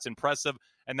because that's impressive,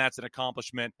 and that's an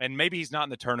accomplishment, and maybe he's not in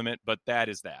the tournament, but that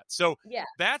is that. So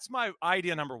that's my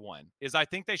idea number one, is I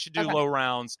think they should do low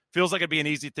rounds. Feels like it'd be an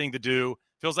easy thing to do.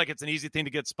 Feels like it's an easy thing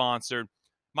to get sponsored.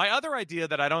 My other idea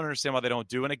that I don't understand why they don't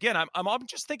do, and again, I'm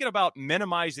just thinking about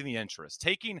minimizing the interest,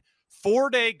 taking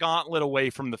 4-day gauntlet away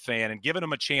from the fan and giving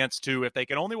them a chance to, if they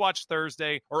can only watch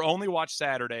Thursday or only watch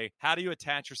Saturday, how do you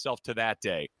attach yourself to that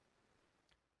day?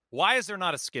 Why is there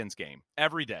not a skins game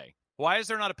every day? Why is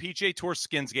there not a PGA Tour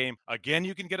skins game? Again,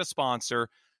 you can get a sponsor,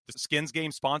 the skins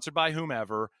game sponsored by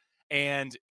whomever,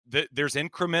 and there's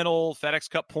incremental FedEx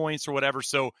Cup points or whatever.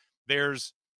 So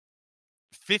there's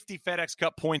 50 FedEx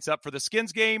Cup points up for the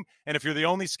skins game. And if you're the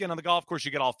only skin on the golf course,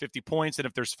 you get all 50 points. And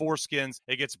if there's 4 skins,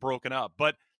 it gets broken up.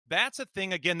 But that's a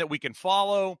thing, again, that we can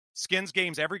follow. Skins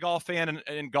games, every golf fan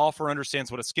and golfer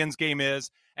understands what a skins game is.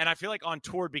 And I feel like on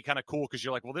tour it'd be kind of cool because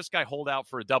you're like, well, this guy holed out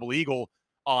for a double eagle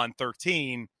on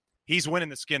 13. He's winning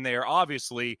the skin there,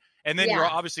 obviously. And then you're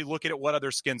obviously looking at what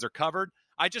other skins are covered.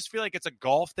 I just feel like it's a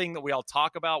golf thing that we all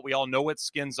talk about. We all know what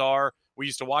skins are. We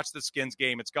used to watch the skins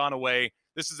game. It's gone away.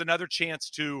 This is another chance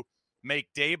to make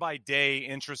day by day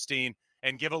interesting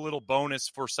and give a little bonus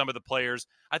for some of the players.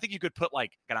 I think you could put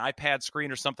like an iPad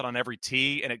screen or something on every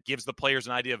tee, and it gives the players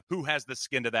an idea of who has the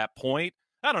skin to that point.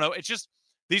 I don't know. It's just,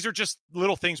 these are just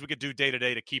little things we could do day to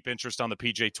day to keep interest on the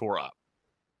PGA Tour up.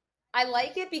 I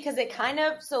like it because it kind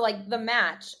of, so like the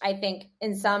match, I think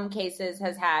in some cases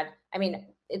has had, I mean,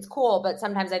 it's cool, but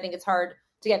sometimes I think it's hard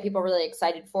to get people really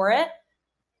excited for it.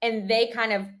 And they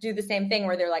kind of do the same thing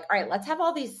where they're like, all right, let's have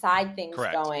all these side things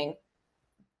going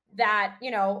that, you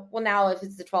know, well, now if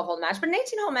it's a 12-hole match, but an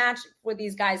 18-hole match where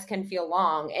these guys can feel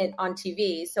long on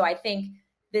TV. So I think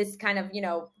this kind of, you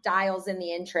know, dials in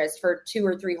the interest for 2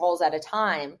 or 3 holes at a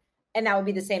time. And that would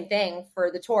be the same thing for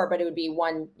the tour, but it would be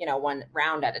one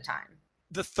round at a time.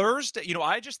 The Thursday, you know,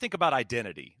 I just think about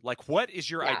identity. Like, what is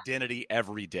your identity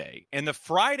every day? And the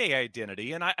Friday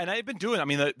identity, and I've been doing, I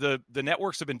mean, the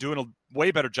networks have been doing a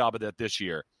way better job of that this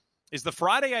year, is the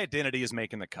Friday identity is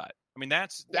making the cut. I mean,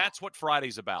 that's what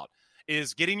Friday's about,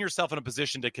 is getting yourself in a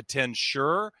position to contend,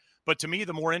 sure. But to me,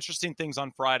 the more interesting things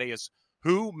on Friday is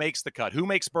who makes the cut, who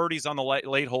makes birdies on the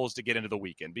late holes to get into the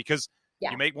weekend. Because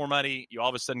you make more money, you all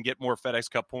of a sudden get more FedEx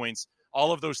Cup points.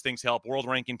 All of those things help, world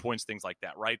ranking points, things like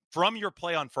that, right? From your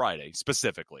play on Friday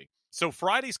specifically. So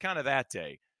Friday's kind of that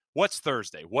day. What's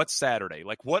Thursday? What's Saturday?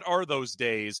 Like, what are those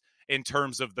days in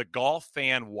terms of the golf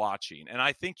fan watching? And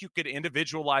I think you could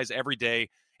individualize every day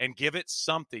and give it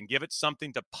something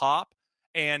to pop.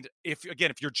 And if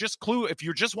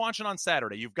you're just watching on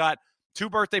Saturday, you've got 2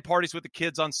 birthday parties with the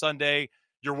kids on Sunday,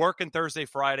 you're working Thursday,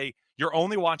 Friday, you're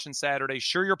only watching Saturday.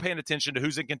 Sure, you're paying attention to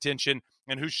who's in contention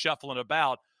and who's shuffling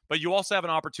about, but you also have an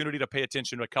opportunity to pay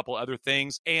attention to a couple other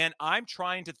things. And I'm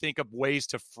trying to think of ways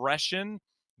to freshen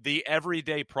the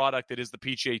everyday product that is the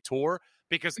PGA Tour,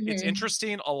 because it's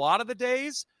interesting a lot of the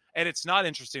days and it's not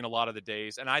interesting a lot of the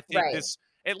days. And I think this,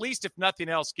 at least if nothing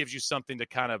else, gives you something to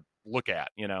kind of look at,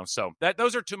 you know? So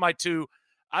those are my two,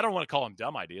 I don't want to call them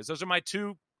dumb ideas. Those are my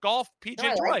 2 golf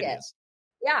PGA Tour ideas.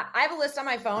 Yeah, I have a list on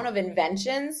my phone of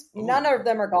inventions. Ooh. None of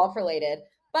them are golf related,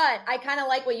 but I kind of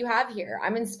like what you have here.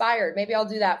 I'm inspired. Maybe I'll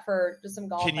do that for just some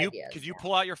golf ideas. Could you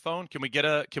pull out your phone? Can we get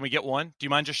one? Do you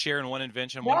mind just sharing one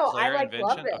invention? No, one Claire I invention?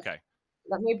 Love this. Okay.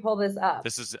 Let me pull this up.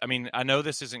 This is, I mean, I know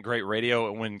this isn't great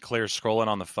radio when Claire's scrolling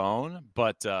on the phone,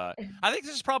 but I think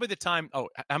this is probably the time. Oh,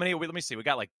 how many? Let me see. We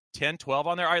got like 10, 12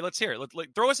 on there. All right, let's hear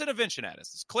it. Throw us an invention at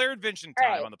us. It's Claire invention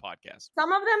time on the podcast.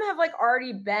 Some of them have like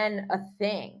already been a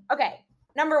thing. Okay.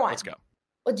 Number 1. Let's go.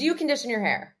 Well, do you condition your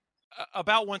hair?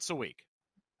 About once a week.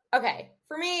 Okay.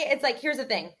 For me, it's like, here's the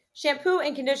thing. Shampoo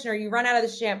and conditioner, you run out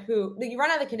of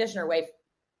the conditioner way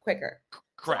quicker.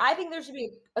 Correct. So I think there should be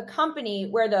a company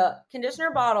where the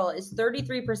conditioner bottle is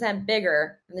 33%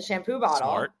 bigger than the shampoo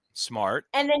bottle. Smart.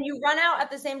 And then you run out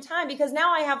at the same time, because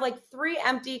now I have like 3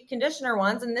 empty conditioner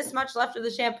ones and this much left of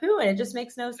the shampoo, and it just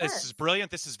makes no sense. This is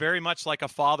brilliant. This is very much like a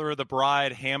father of the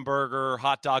bride hamburger,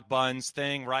 hot dog buns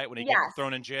thing, right? When he gets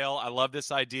thrown in jail. I love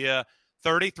this idea.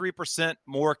 33%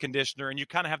 more conditioner, and you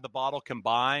kind of have the bottle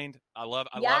combined. I love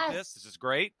this. This is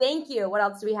great. Thank you. What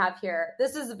else do we have here?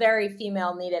 This is very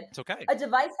female needed. It's okay. A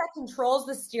device that controls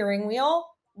the steering wheel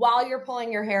while you're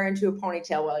pulling your hair into a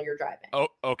ponytail while you're driving. Oh,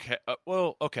 okay.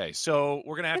 Okay. So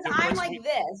we're going to have to... I'm like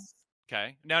this.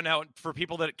 Okay. Now, for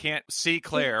people that can't see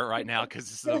Claire right now, because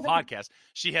this is a podcast,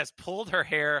 she has pulled her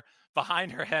hair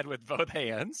behind her head with both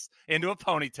hands into a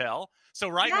ponytail. So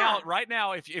right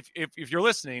now, if you're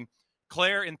listening,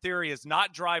 Claire, in theory, is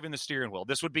not driving the steering wheel.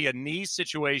 This would be a knee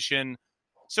situation.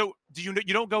 So you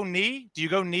don't go knee? Do you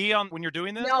go knee on when you're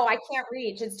doing this? No, I can't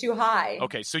reach. It's too high.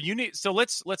 Okay, so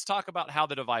let's talk about how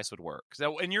the device would work.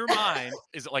 So in your mind,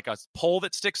 is it like a pole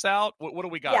that sticks out? What do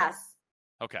we got? Yes.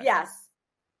 Okay. Yes.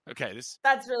 Okay,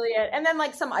 that's really it. And then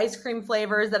like some ice cream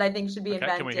flavors that I think should be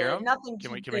invented. Can we hear them? Nothing.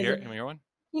 Can we hear one?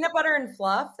 Peanut butter and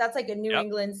fluff. That's like a New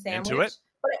England sandwich. Into it.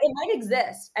 But it might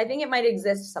exist. I think it might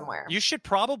exist somewhere. You should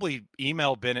probably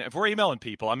email Ben. If we're emailing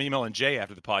people, I'm emailing Jay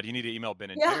after the pod. You need to email Ben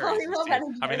and Jerry. I'll email Ben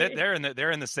and Jerry. I mean, they're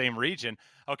in the same region.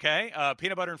 Okay,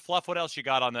 peanut butter and fluff. What else you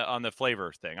got on the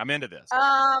flavor thing? I'm into this.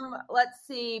 Let's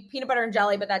see, peanut butter and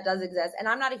jelly, but that does exist, and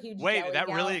I'm not a huge. Wait, that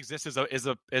really exists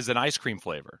as an ice cream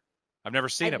flavor. I've never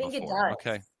seen I it think before. It does.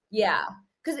 Okay. Yeah.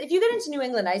 Because if you get into New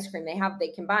England ice cream, they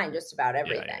combine just about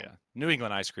everything. Yeah. New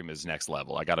England ice cream is next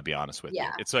level. I got to be honest with you.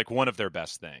 Yeah. It's like one of their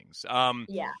best things.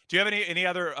 Yeah. Do you have any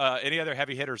other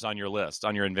heavy hitters on your list,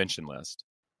 on your invention list?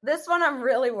 This one I'm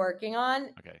really working on.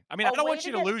 Okay. I mean, I don't want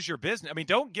you to lose your business. I mean,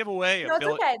 don't give away a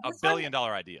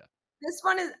billion-dollar idea. This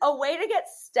one is a way to get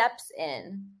steps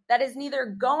in that is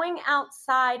neither going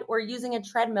outside or using a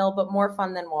treadmill, but more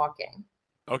fun than walking.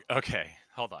 Okay.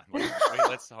 Hold on.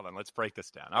 Let's break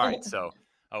this down. All right. So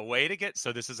a way to get,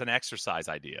 so this is an exercise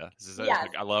idea. Yes.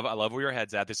 I love where your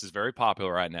head's at. This is very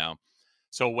popular right now.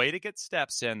 So a way to get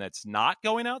steps in that's not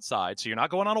going outside. So you're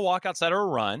not going on a walk outside or a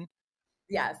run.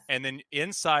 Yes. And then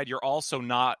inside, you're also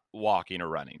not walking or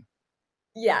running.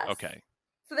 Yes. Okay.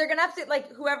 So they're going to have to,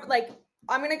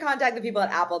 I'm going to contact the people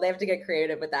at Apple. They have to get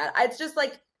creative with that. It's just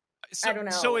I don't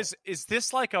know. So is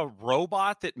this like a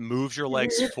robot that moves your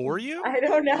legs for you? I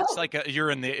don't know. It's like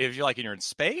you're in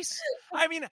space. I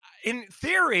mean, in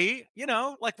theory,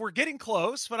 we're getting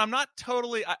close, but I'm not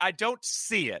totally. I don't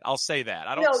see it. I'll say that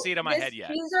I don't see it in my head yet.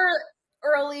 These are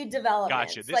early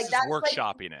developments. Gotcha. This is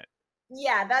workshopping it.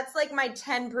 Yeah, that's like my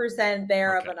 10%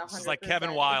 there of an 100%. It's like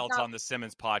Kevin Wilde's on the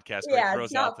Simmons podcast. Yeah,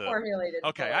 it's not formulated.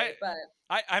 Okay,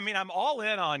 I mean, I'm all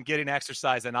in on getting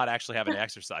exercise and not actually having to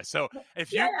exercise. So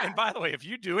if you, and by the way, if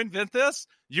you do invent this,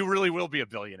 you really will be a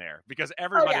billionaire because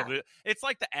everybody will do it. It's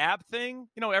like the ab thing,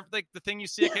 the thing you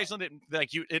see occasionally that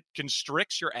it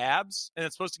constricts your abs and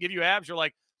it's supposed to give you abs. You're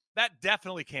like, that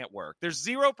definitely can't work. There's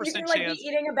 0% chance. You can be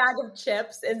eating a bag of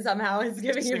chips and somehow it's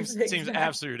giving you seems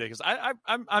absolutely ridiculous.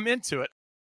 I'm into it.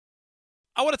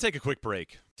 I want to take a quick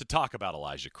break to talk about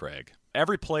Elijah Craig.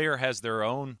 Every player has their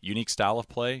own unique style of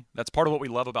play. That's part of what we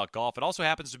love about golf. It also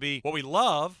happens to be what we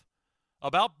love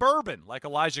about bourbon, like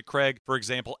Elijah Craig, for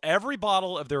example. Every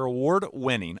bottle of their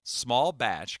award-winning small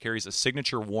batch carries a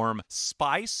signature warm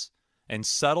spice and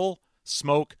subtle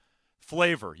smoke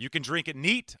flavor. You can drink it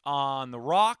neat on the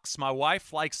rocks. My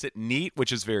wife likes it neat,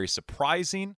 which is very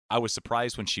surprising. I was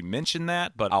surprised when she mentioned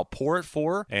that, but I'll pour it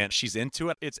for her, and she's into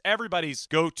it. It's everybody's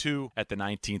go-to at the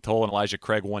 19th hole, and Elijah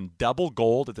Craig won double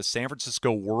gold at the San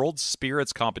Francisco World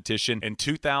Spirits Competition in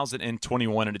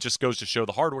 2021, and it just goes to show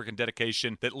the hard work and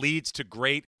dedication that leads to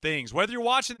great things. Whether you're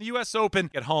watching the U.S. Open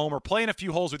at home or playing a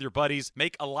few holes with your buddies,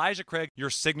 make Elijah Craig your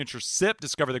signature sip.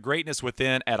 Discover the greatness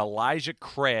within at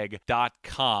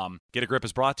ElijahCraig.com. Get a Grip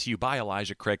is brought to you by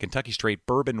Elijah Craig, Kentucky Straight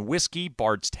Bourbon Whiskey,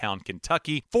 Bardstown,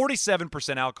 Kentucky.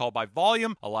 47% alcohol by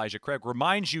volume. Elijah Craig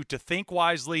reminds you to think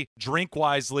wisely, drink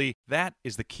wisely. That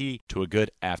is the key to a good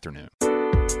afternoon.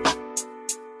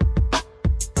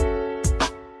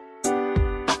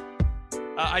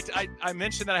 I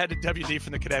mentioned that I had a WD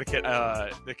from the Connecticut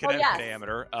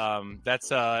Amateur.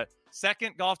 That's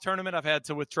second golf tournament I've had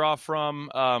to withdraw from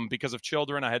because of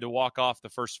children. I had to walk off the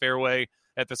first fairway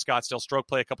at the Scottsdale Stroke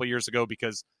Play a couple years ago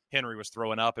because Henry was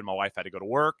throwing up and my wife had to go to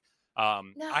work. I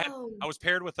was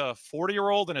paired with a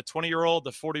 40-year-old and a 20-year-old.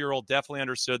 The 40-year-old definitely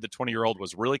understood. The 20-year-old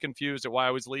was really confused at why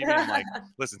I was leaving. I'm like,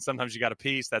 listen, sometimes you got to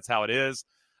pee. That's how it is.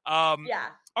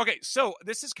 Okay, so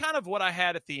this is kind of what I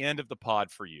had at the end of the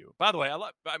pod for you. By the way,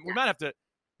 we might have to.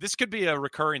 This could be a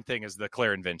recurring thing as the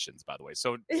Claire inventions. By the way,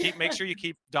 so make sure you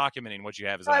keep documenting what you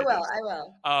have as ideas. I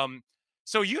will.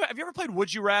 So have you ever played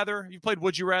Would You Rather? You played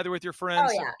Would You Rather with your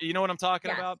friends? Oh, yeah. You know what I'm talking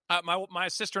about? My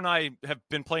sister and I have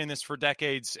been playing this for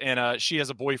decades, and she has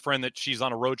a boyfriend that she's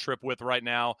on a road trip with right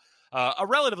now. A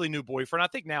relatively new boyfriend. I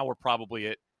think now we're probably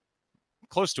at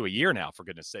close to a year now, for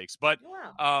goodness sakes. But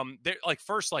they're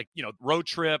first road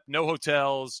trip, no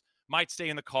hotels, might stay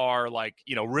in the car,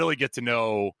 really get to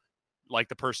know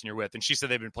the person you're with. And she said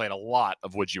they've been playing a lot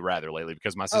of Would You Rather lately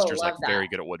because my sister's very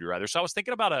good at Would You Rather. So I was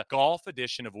thinking about a golf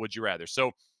edition of Would You Rather.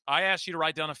 So I asked you to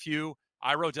write down a few.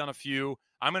 I wrote down a few.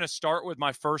 I'm going to start with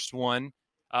my first one.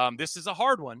 This is a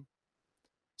hard one.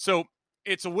 So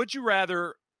it's a Would You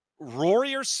Rather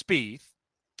Rory or Spieth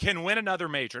can win another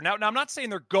major. Now I'm not saying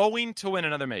they're going to win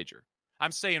another major.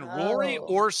 I'm saying Rory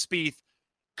or Spieth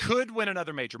could win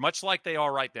another major, much like they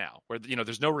are right now, where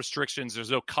there's no restrictions, there's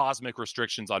no cosmic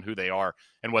restrictions on who they are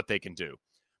and what they can do.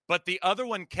 But the other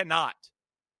one cannot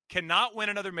win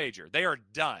another major. They are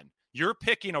done. You're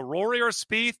picking a Rory or a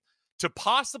Spieth to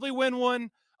possibly win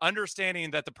one, understanding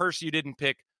that the person you didn't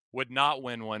pick would not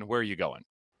win one. Where are you going?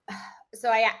 So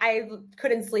I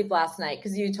couldn't sleep last night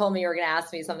because you told me you were going to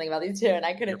ask me something about these two, and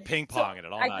I couldn't. You're ping-ponging it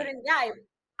all night.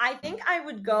 I think I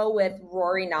would go with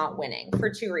Rory not winning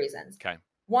for two reasons. Okay.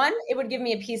 One, it would give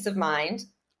me a peace of mind.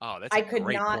 Oh, that's a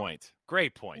great point.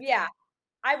 Great point. Yeah.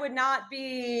 I would not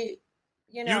be,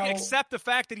 You accept the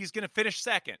fact that he's going to finish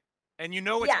second, and it's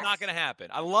not going to happen.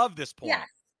 I love this point. Yes.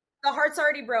 The heart's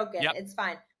already broken. Yep. It's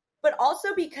fine. but also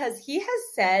because he has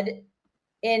said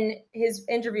in his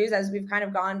interviews, as we've kind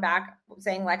of gone back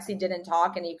saying Lexi didn't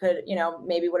talk and he could,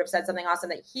 maybe would have said something awesome,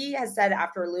 that he has said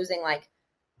after losing, like,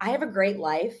 I have a great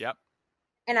life. Yep.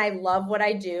 And I love what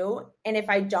I do. And if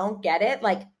I don't get it,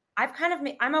 like,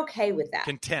 I'm okay with that.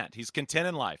 Content. He's content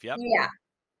in life. Yep. Yeah.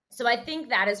 So I think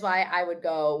that is why I would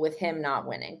go with him not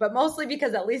winning, but mostly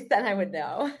because at least then I would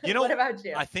know. What about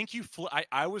you? I think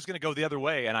I was going to go the other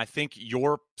way. And I think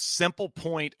your simple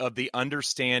point of the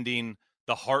understanding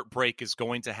the heartbreak is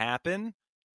going to happen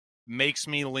makes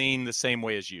me lean the same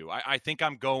way as you. I think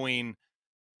I'm going,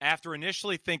 after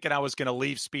initially thinking I was going to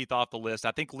leave Spieth off the list,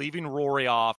 I think leaving Rory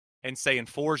off and saying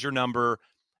 4's your number,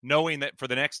 knowing that for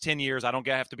the next 10 years, I don't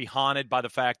have to be haunted by the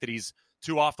fact that he's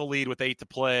 2 off the lead with 8 to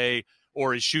play,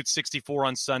 or he shoots 64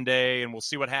 on Sunday, and we'll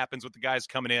see what happens with the guys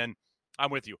coming in. I'm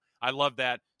with you. I love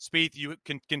that. Spieth, you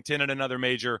can contend in another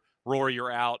major. Rory,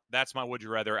 you're out. That's my would you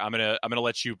rather. I'm gonna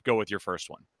let you go with your first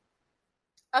one.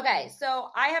 Okay, so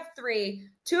I have 3.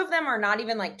 2 of them are not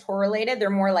even like tour related. They're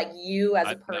more like you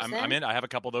as a person. I'm in. I have a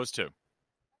couple of those too.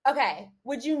 Okay.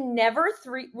 Would you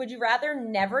rather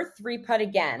never 3-putt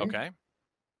again? Okay.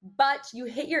 But you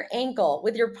hit your ankle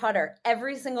with your putter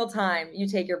every single time you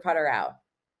take your putter out?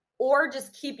 Or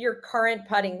just keep your current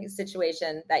putting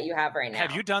situation that you have right now?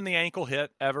 Have you done the ankle hit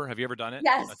ever? Have you ever done it?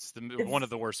 Yes. That's one of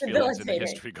the worst feelings in the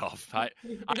history of golf.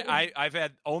 I've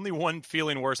had only one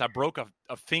feeling worse. I broke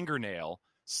a fingernail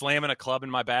slamming a club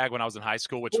in my bag when I was in high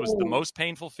school, which was the most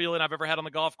painful feeling I've ever had on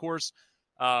the golf course.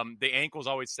 The ankle's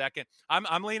always second.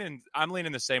 I'm leaning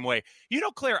the same way.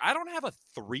 Claire, I don't have a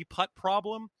 3-putt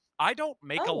problem. I don't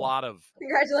make a lot of.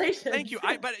 Congratulations. Thank you.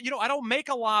 I don't make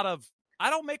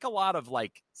a lot of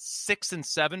like 6 and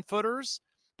 7 footers,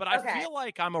 but I feel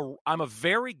like I'm a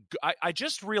very. I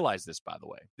just realized this, by the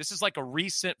way. This is like a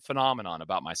recent phenomenon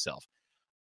about myself.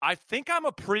 I think I'm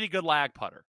a pretty good lag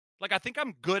putter. Like, I think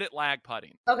I'm good at lag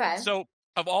putting. Okay. So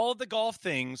of all of the golf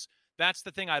things, that's the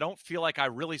thing I don't feel like I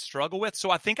really struggle with. So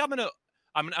I think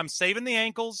I'm saving the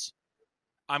ankles.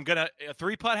 A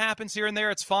 3-putt happens here and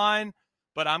there. It's fine.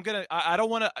 But I don't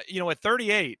want to, at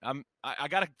 38, I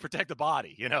got to protect the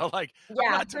body, like,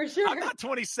 yeah, for sure. I'm not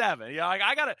 27.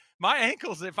 I got to, my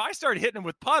ankles, if I start hitting them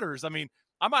with putters, I mean,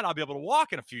 I might not be able to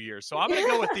walk in a few years. So I'm going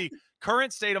to go with the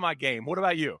current state of my game. What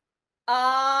about you?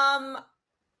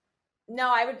 No,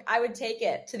 I would take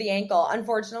it to the ankle.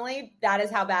 Unfortunately, that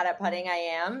is how bad at putting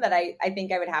I am that I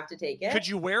think I would have to take it. Could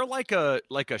you wear like a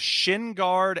shin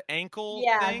guard ankle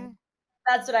thing?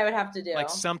 That's what I would have to do.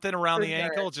 Like something around the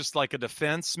ankle, just like a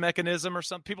defense mechanism or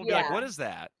something. People be like, what is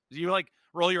that? Do you like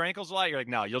roll your ankles a lot? You're like,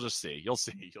 no, you'll just see. You'll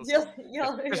see. You'll figure it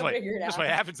out. This way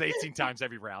it happens 18 times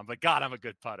every round. But God, I'm a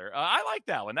good putter. I like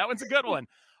that one. That one's a good one.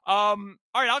 All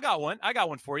right, I got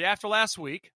one for you. After last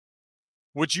week,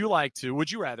 would you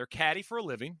rather caddy for a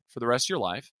living for the rest of your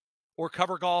life or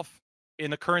cover golf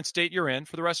in the current state you're in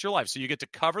for the rest of your life? So you get to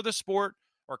cover the sport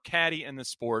or caddy in the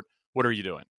sport. What are you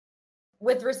doing?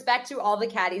 With respect to all the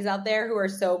caddies out there who are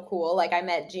so cool, like I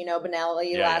met Gino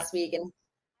Bonelli last week, and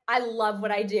I love what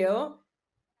I do,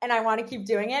 and I want to keep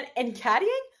doing it. And caddying,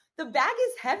 the bag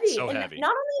is heavy. So and heavy.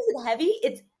 Not only is it heavy,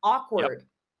 it's awkward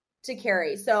to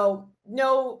carry. So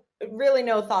no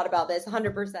thought about this.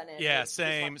 100% in. Yeah,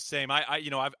 same.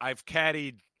 I've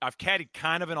caddied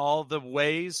kind of in all the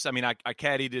ways. I mean, I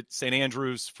caddied at St.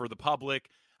 Andrews for the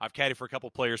public. I've caddied for a couple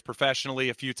players professionally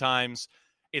a few times.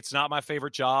 It's not my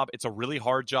favorite job. It's a really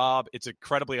hard job. It's an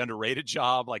incredibly underrated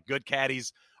job. Like, good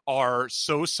caddies are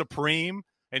so supreme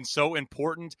and so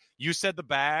important. You said the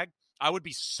bag. I would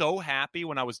be so happy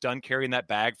when I was done carrying that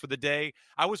bag for the day.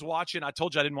 I told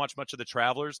you I didn't watch much of the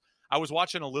Travelers. I was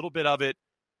watching a little bit of it,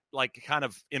 like kind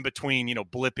of in between,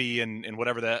 Blippi and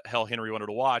whatever the hell Henry wanted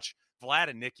to watch. Vlad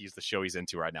and Nikki is the show he's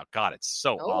into right now. God, it's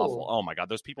so awful. Oh my God,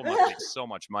 those people must make so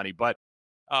much money. But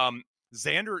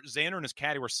Xander and his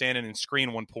caddy were standing in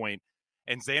screen one point,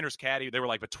 and Xander's caddy, they were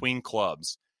like between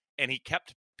clubs, and he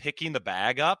kept picking the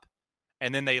bag up,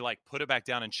 and then they like put it back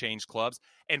down and change clubs.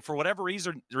 And for whatever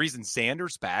reason,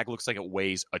 Xander's bag looks like it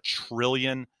weighs 1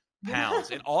 trillion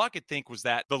pounds. And all I could think was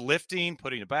that the lifting,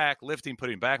 putting it back.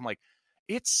 I'm like,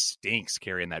 it stinks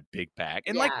carrying that big bag.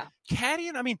 And like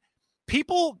caddying, I mean,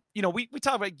 people, we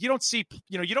talk about, you don't see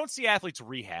athletes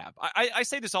rehab. I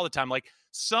say this all the time. Like,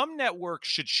 some networks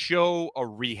should show a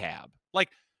rehab. Like,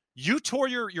 you tore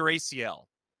your ACL.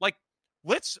 Like,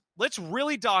 let's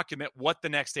really document what the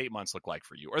next 8 months look like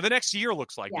for you, or the next year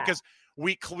looks like, because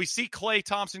we see Klay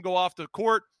Thompson go off the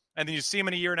court, and then you see him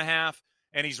in a year and a half,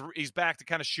 and he's back to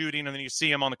kind of shooting, and then you see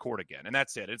him on the court again, and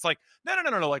that's it. It's like, no.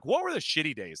 Like, what were the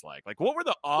shitty days like? Like, what were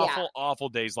the awful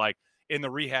days like in the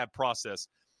rehab process?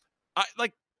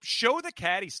 show the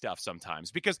caddy stuff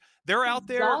sometimes, because they're out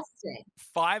there Exhausting.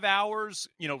 5 hours,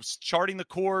 charting the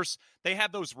course. They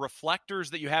have those reflectors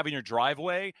that you have in your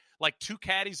driveway. Like 2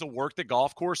 caddies will work the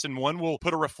golf course, and one will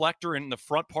put a reflector in the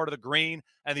front part of the green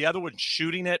and the other one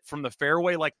shooting it from the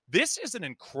fairway. Like, this is an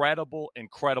incredible,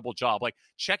 incredible job. Like,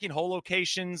 checking hole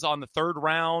locations on the 3rd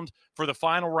round for the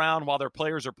final round while their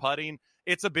players are putting.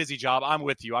 It's a busy job. I'm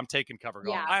with you. I'm taking cover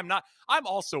golf. Yeah. I'm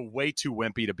also way too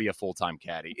wimpy to be a full-time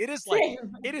caddy. It is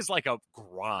like a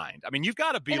grind. I mean, you've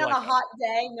got to be and like on a hot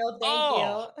day. No,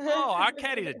 thank you. I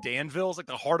caddied at Danville. It's like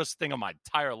the hardest thing of my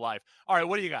entire life. All right,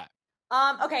 what do you got?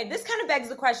 Okay, this kind of begs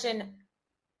the question.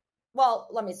 Well,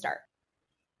 let me start.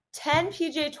 10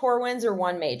 PGA Tour wins or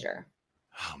 1 major?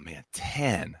 Oh man,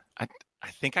 10. I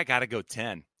think I got to go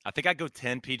 10. I think I go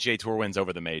 10 PGA Tour wins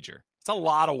over the major. It's a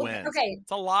lot of wins. Okay,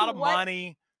 it's a lot of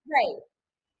money. Right.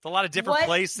 It's a lot of different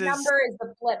places. What number is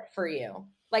the flip for you?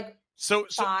 Like, so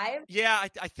 5? Yeah,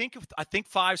 I think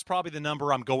 5's probably the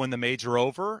number I'm going the major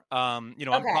over. I'm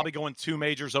probably going 2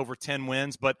 majors over 10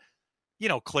 wins, but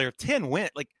Claire, 10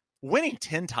 like winning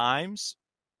 10 times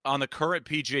on the current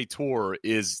PGA Tour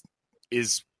is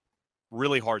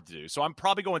really hard to do. So I'm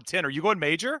probably going 10. Are you going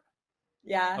major?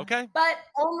 Yeah. Okay. But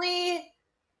only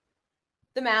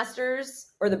the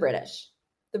Masters or the British.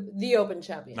 The Open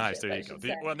Championship. Nice, there you go.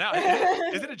 Well, now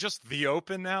isn't it just the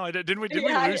Open now? Didn't we lose?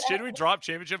 Yeah. Didn't we drop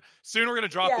championship? Soon we're going to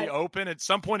drop the Open. At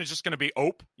some point, it's just going to be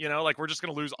Ope. Like we're just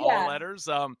going to lose all the letters.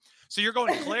 So you're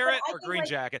going claret or green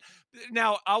jacket.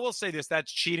 Now, I will say this: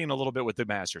 that's cheating a little bit with the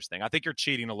Masters thing. I think you're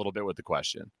cheating a little bit with the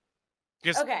question.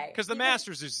 Because the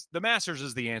Masters is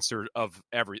the answer of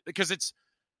because it's.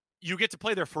 You get to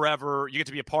play there forever. You get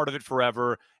to be a part of it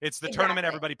forever. It's the tournament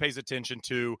everybody pays attention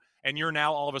to, and you're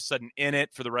now all of a sudden in it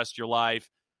for the rest of your life.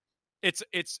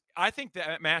 I think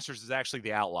that Masters is actually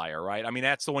the outlier, right? I mean,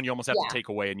 that's the one you almost have to take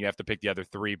away, and you have to pick the other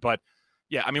 3. But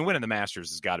yeah, I mean, winning the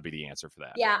Masters has got to be the answer for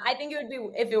that. Yeah, I think it would be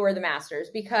if it were the Masters,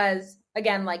 because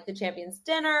again, like the Champions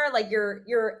Dinner, like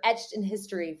you're etched in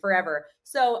history forever.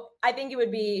 So I think it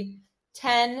would be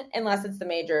 10 unless it's the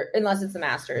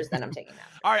Masters, then I'm taking that.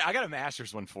 All right, I got a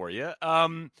Masters one for you.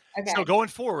 Okay. So going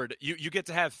forward, you get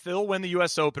to have Phil win the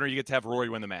U.S. Open, or you get to have Rory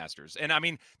win the Masters. And I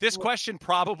mean, this question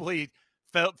probably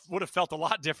would have felt a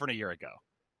lot different a year ago.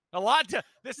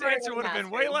 This answer would have been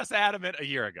way less adamant a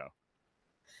year ago.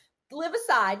 Live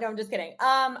aside. No, I'm just kidding.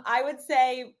 I would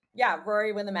say,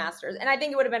 Rory win the Masters. And I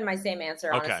think it would have been my same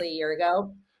answer, honestly, a year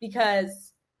ago,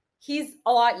 because he's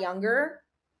a lot younger.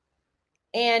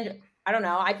 And I don't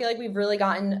know. I feel like we've really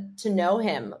gotten to know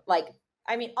him. Like,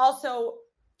 I mean, also,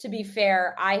 to be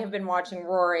fair, I have been watching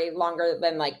Rory longer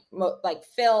than like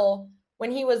Phil.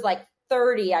 When he was like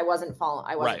 30, I wasn't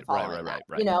following. Right.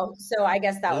 So I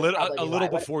guess that was a little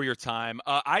before your time.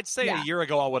 I'd say a year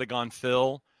ago I would have gone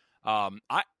Phil.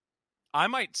 I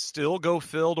might still go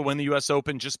Phil to win the U.S.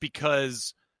 Open, just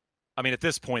because. I mean, at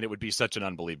this point, it would be such an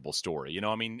unbelievable story.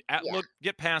 Look,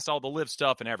 get past all the live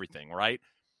stuff and everything, right?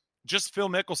 Just Phil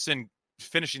Mickelson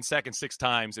finishing second 6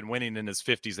 times and winning in his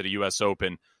 50s at a U.S.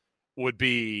 Open would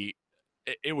be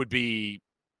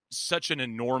such an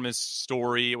enormous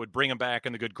story. It would bring him back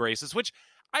in the good graces, which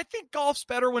I think golf's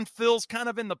better when Phil's kind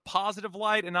of in the positive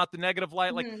light and not the negative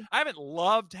light. Mm-hmm. Like, I haven't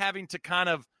loved having to kind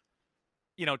of,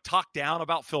 talk down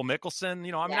about Phil Mickelson.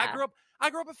 I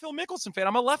grew up a Phil Mickelson fan.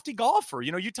 I'm a lefty golfer.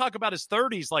 You talk about his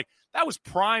 30s, like that was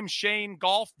prime Shane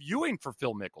golf viewing for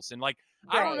Phil Mickelson. Like,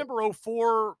 right. I remember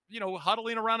 2004,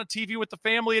 huddling around a TV with the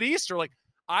family at Easter. Like,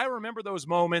 I remember those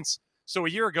moments. So a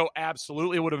year ago,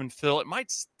 absolutely would have been Phil. It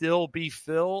might still be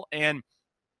Phil, and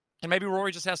maybe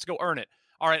Rory just has to go earn it.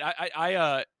 All right,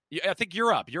 I think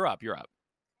you're up.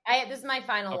 This is my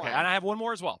final one. Okay, and I have one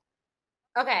more as well.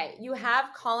 Okay, you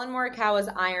have Colin Morikawa's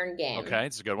iron game. Okay,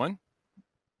 it's a good one.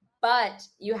 But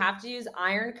you have to use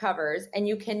iron covers, and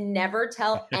you can never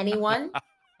tell anyone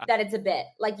that it's a bit.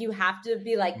 Like, you have to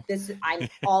be like, this, I'm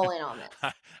all in on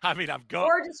this. I mean, I'm going.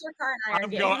 Or just your current iron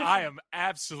game. I am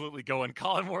absolutely going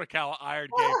Colin Morikawa iron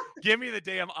game. Give me the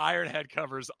damn iron head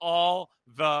covers all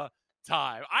the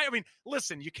time. I mean,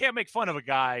 listen, you can't make fun of a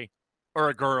guy or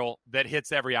a girl that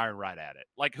hits every iron right at it.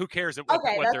 Like, who cares what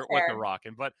they're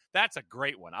rocking? But that's a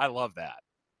great one. I love that.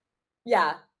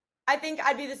 Yeah. I think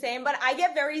I'd be the same, but I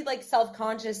get very like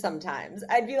self-conscious sometimes.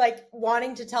 I'd be like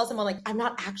wanting to tell someone like, I'm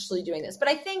not actually doing this. But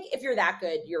I think if you're that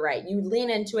good, you're right. You lean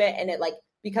into it and it like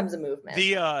becomes a movement.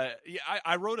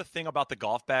 I wrote a thing about the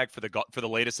golf bag for the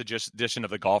latest edition of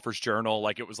the Golfer's Journal.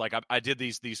 Like, it was like I did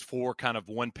these 4 kind of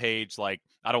 1-page, like,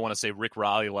 I don't want to say Rick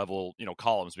Riley level,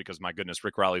 columns, because my goodness,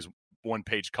 Rick Riley's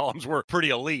 1-page columns were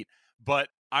pretty elite. But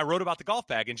I wrote about the golf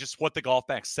bag and just what the golf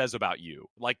bag says about you.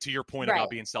 Like, to your point about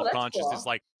being self-conscious, is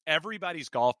like, everybody's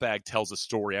golf bag tells a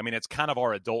story. I mean, it's kind of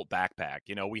our adult backpack.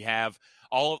 We have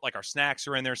all of like our snacks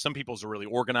are in there. Some people's are really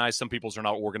organized. Some people's are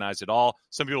not organized at all.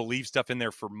 Some people leave stuff in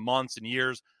there for months and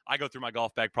years. I go through my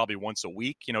golf bag probably once a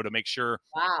week, to make sure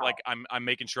like I'm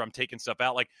making sure I'm taking stuff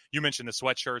out. Like you mentioned the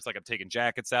sweatshirts, like I'm taking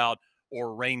jackets out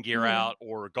or rain gear out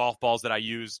or golf balls that I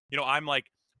use.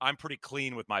 I'm pretty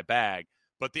clean with my bag.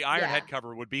 But the iron head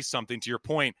cover would be something, to your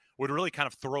point, would really kind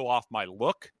of throw off my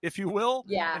look, if you will.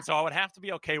 Yeah. And so I would have to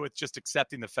be okay with just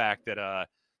accepting the fact that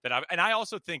I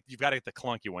also think you've got to get the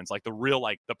clunky ones, like the real,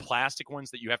 like the plastic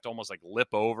ones that you have to almost like lip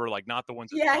over, like not the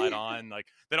ones that slide on, like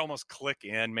that almost click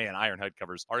in. Man, iron head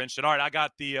covers are interesting. All right, I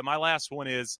got my last one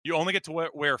is you only get to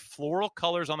wear floral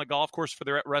colors on the golf course for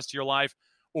the rest of your life,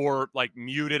 or like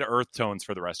muted earth tones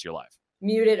for the rest of your life.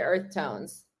 Muted earth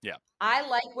tones. Yeah. I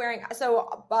like wearing,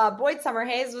 so Boyd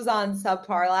Summerhays was on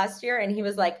Subpar last year and he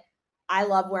was like, I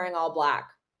love wearing all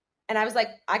black. And I was like,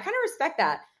 I kind of respect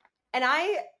that. And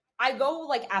I go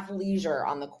like athleisure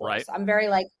on the course. Right. I'm very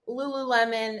like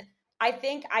Lululemon. I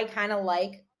think I kind of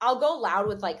like, I'll go loud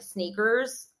with like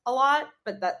sneakers a lot,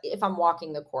 but if I'm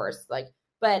walking the course,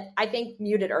 but I think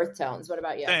muted earth tones. What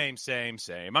about you?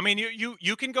 Same. I mean,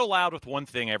 you can go loud with one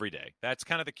thing every day. That's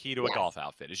kind of the key to a golf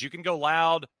outfit is you can go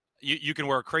loud. You can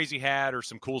wear a crazy hat or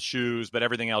some cool shoes, but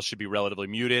everything else should be relatively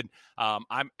muted.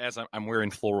 I'm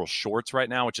wearing floral shorts right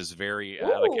now, which is very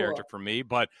out of character for me.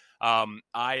 But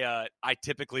I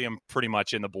typically am pretty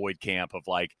much in the Boyd camp of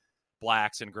like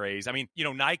blacks and grays. I mean,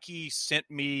 Nike sent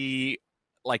me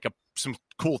like some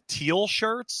cool teal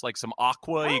shirts, like some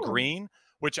aqua green,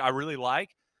 which I really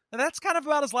like. And that's kind of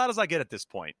about as loud as I get at this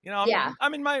point.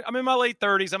 I'm in my late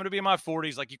 30s. I'm going to be in my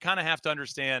 40s. Like you kind of have to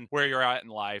understand where you're at in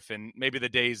life, and maybe the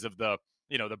days of the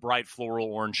bright floral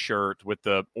orange shirt with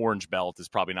the orange belt is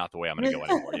probably not the way I'm going to go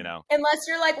anymore. Unless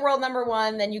you're like world number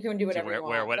one, then you can do whatever you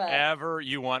want. Wear whatever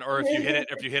you want, or if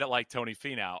you hit it like Tony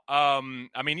Finau.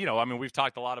 I mean, we've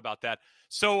talked a lot about that.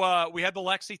 So we had the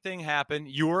Lexi thing happen.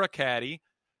 You were a caddy.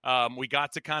 We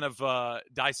got to kind of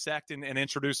dissect and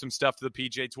introduce some stuff to the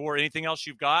PGA Tour. Anything else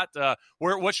you've got?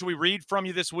 What should we read from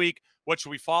you this week? What should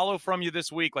we follow from you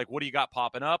this week? Like, what do you got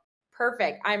popping up?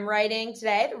 Perfect. I'm writing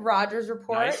today the Rogers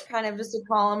Report, kind of just a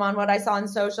column on what I saw on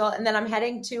social. And then I'm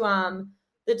heading to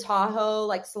the Tahoe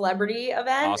like celebrity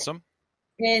event. Awesome.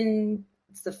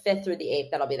 It's the 5th through the 8th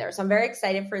that'll be there. So I'm very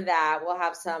excited for that. We'll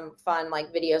have some fun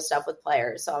like video stuff with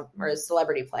players, or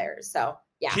celebrity players. So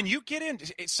yeah. Can you get in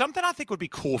something I think would be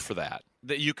cool for that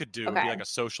you could do, would be like a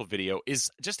social video, is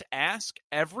just ask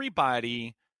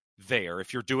everybody there,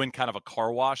 if you're doing kind of a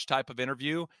car wash type of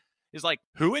interview, is like,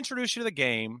 who introduced you to the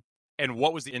game and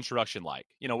what was the introduction like?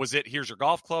 Was it, here's your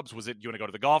golf clubs? Was it, you want to go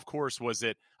to the golf course? Was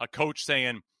it a coach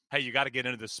saying, hey, you got to get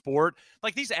into the sport?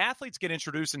 Like these athletes get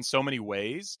introduced in so many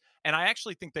ways. And I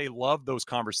actually think they love those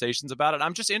conversations about it.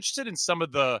 I'm just interested in some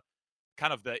of the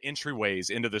kind of the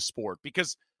entryways into the sport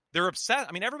because they're obsessed.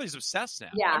 I mean, everybody's obsessed now.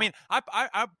 Yeah. I mean,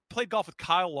 I played golf with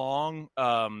Kyle Long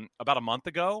about a month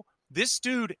ago. This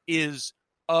dude is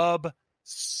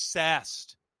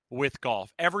obsessed with golf.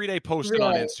 Every day posted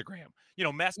on Instagram.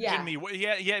 Messaging me.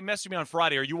 He messaged me on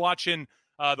Friday. Are you watching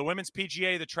the Women's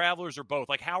PGA, the Travelers, or both?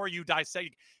 Like, how are you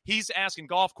dissecting? He's asking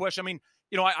golf questions. I mean,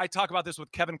 I talk about this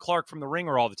with Kevin Clark from The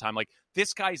Ringer all the time. Like,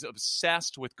 this guy's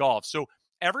obsessed with golf. So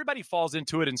everybody falls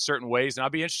into it in certain ways. And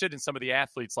I'd be interested in some of the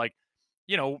athletes, like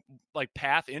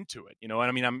path into it, and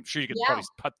I mean, I'm sure you could probably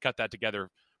cut that together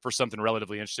for something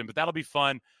relatively interesting, but that'll be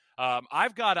fun.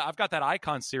 I've got that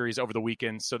Icon series over the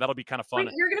weekend, so that'll be kind of fun.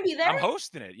 Wait, you're going to be there? I'm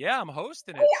hosting it. Yeah, I'm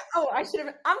hosting it. I should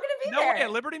have. I'm going to be there.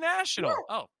 No, Liberty National. Yeah.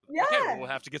 Oh, yeah. Okay. Well, we'll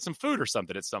have to get some food or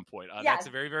something at some point. That's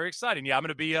very, very exciting. Yeah, I'm going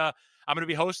to be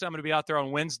hosting. I'm going to be out there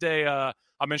on Wednesday.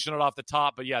 I mentioned it off the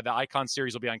top, but yeah, the Icon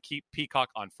series will be on Peacock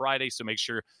on Friday, so make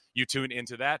sure you tune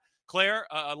into that. Claire,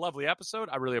 a lovely episode.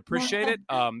 I really appreciate it.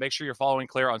 Make sure you're following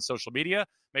Claire on social media.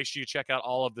 Make sure you check out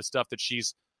all of the stuff that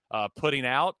she's putting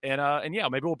out. And yeah,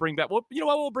 maybe we'll bring back,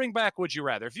 we'll bring back Would You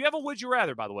Rather. If you have a Would You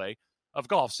Rather, by the way, of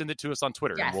golf, send it to us on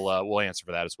Twitter and we'll answer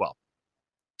for that as well.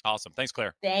 Awesome. Thanks,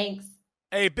 Claire. Thanks.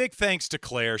 Hey, big thanks to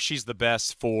Claire. She's the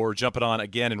best for jumping on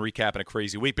again and recapping a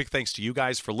crazy week. Big thanks to you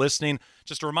guys for listening.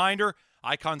 Just a reminder,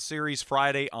 Icon Series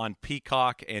Friday on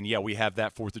Peacock. And yeah, we have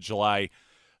that 4th of July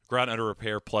ground under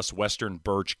repair plus Western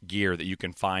Birch gear that you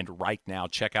can find right now.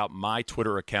 Check out my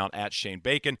Twitter account at Shane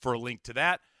Bacon for a link to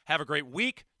that. Have a great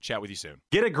week. Chat with you soon.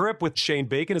 Get a Grip with Shane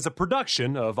Bacon is a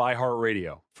production of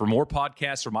iHeartRadio. For more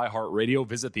podcasts from iHeartRadio,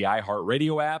 visit the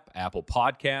iHeartRadio app, Apple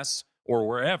Podcasts, or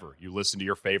wherever you listen to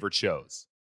your favorite shows.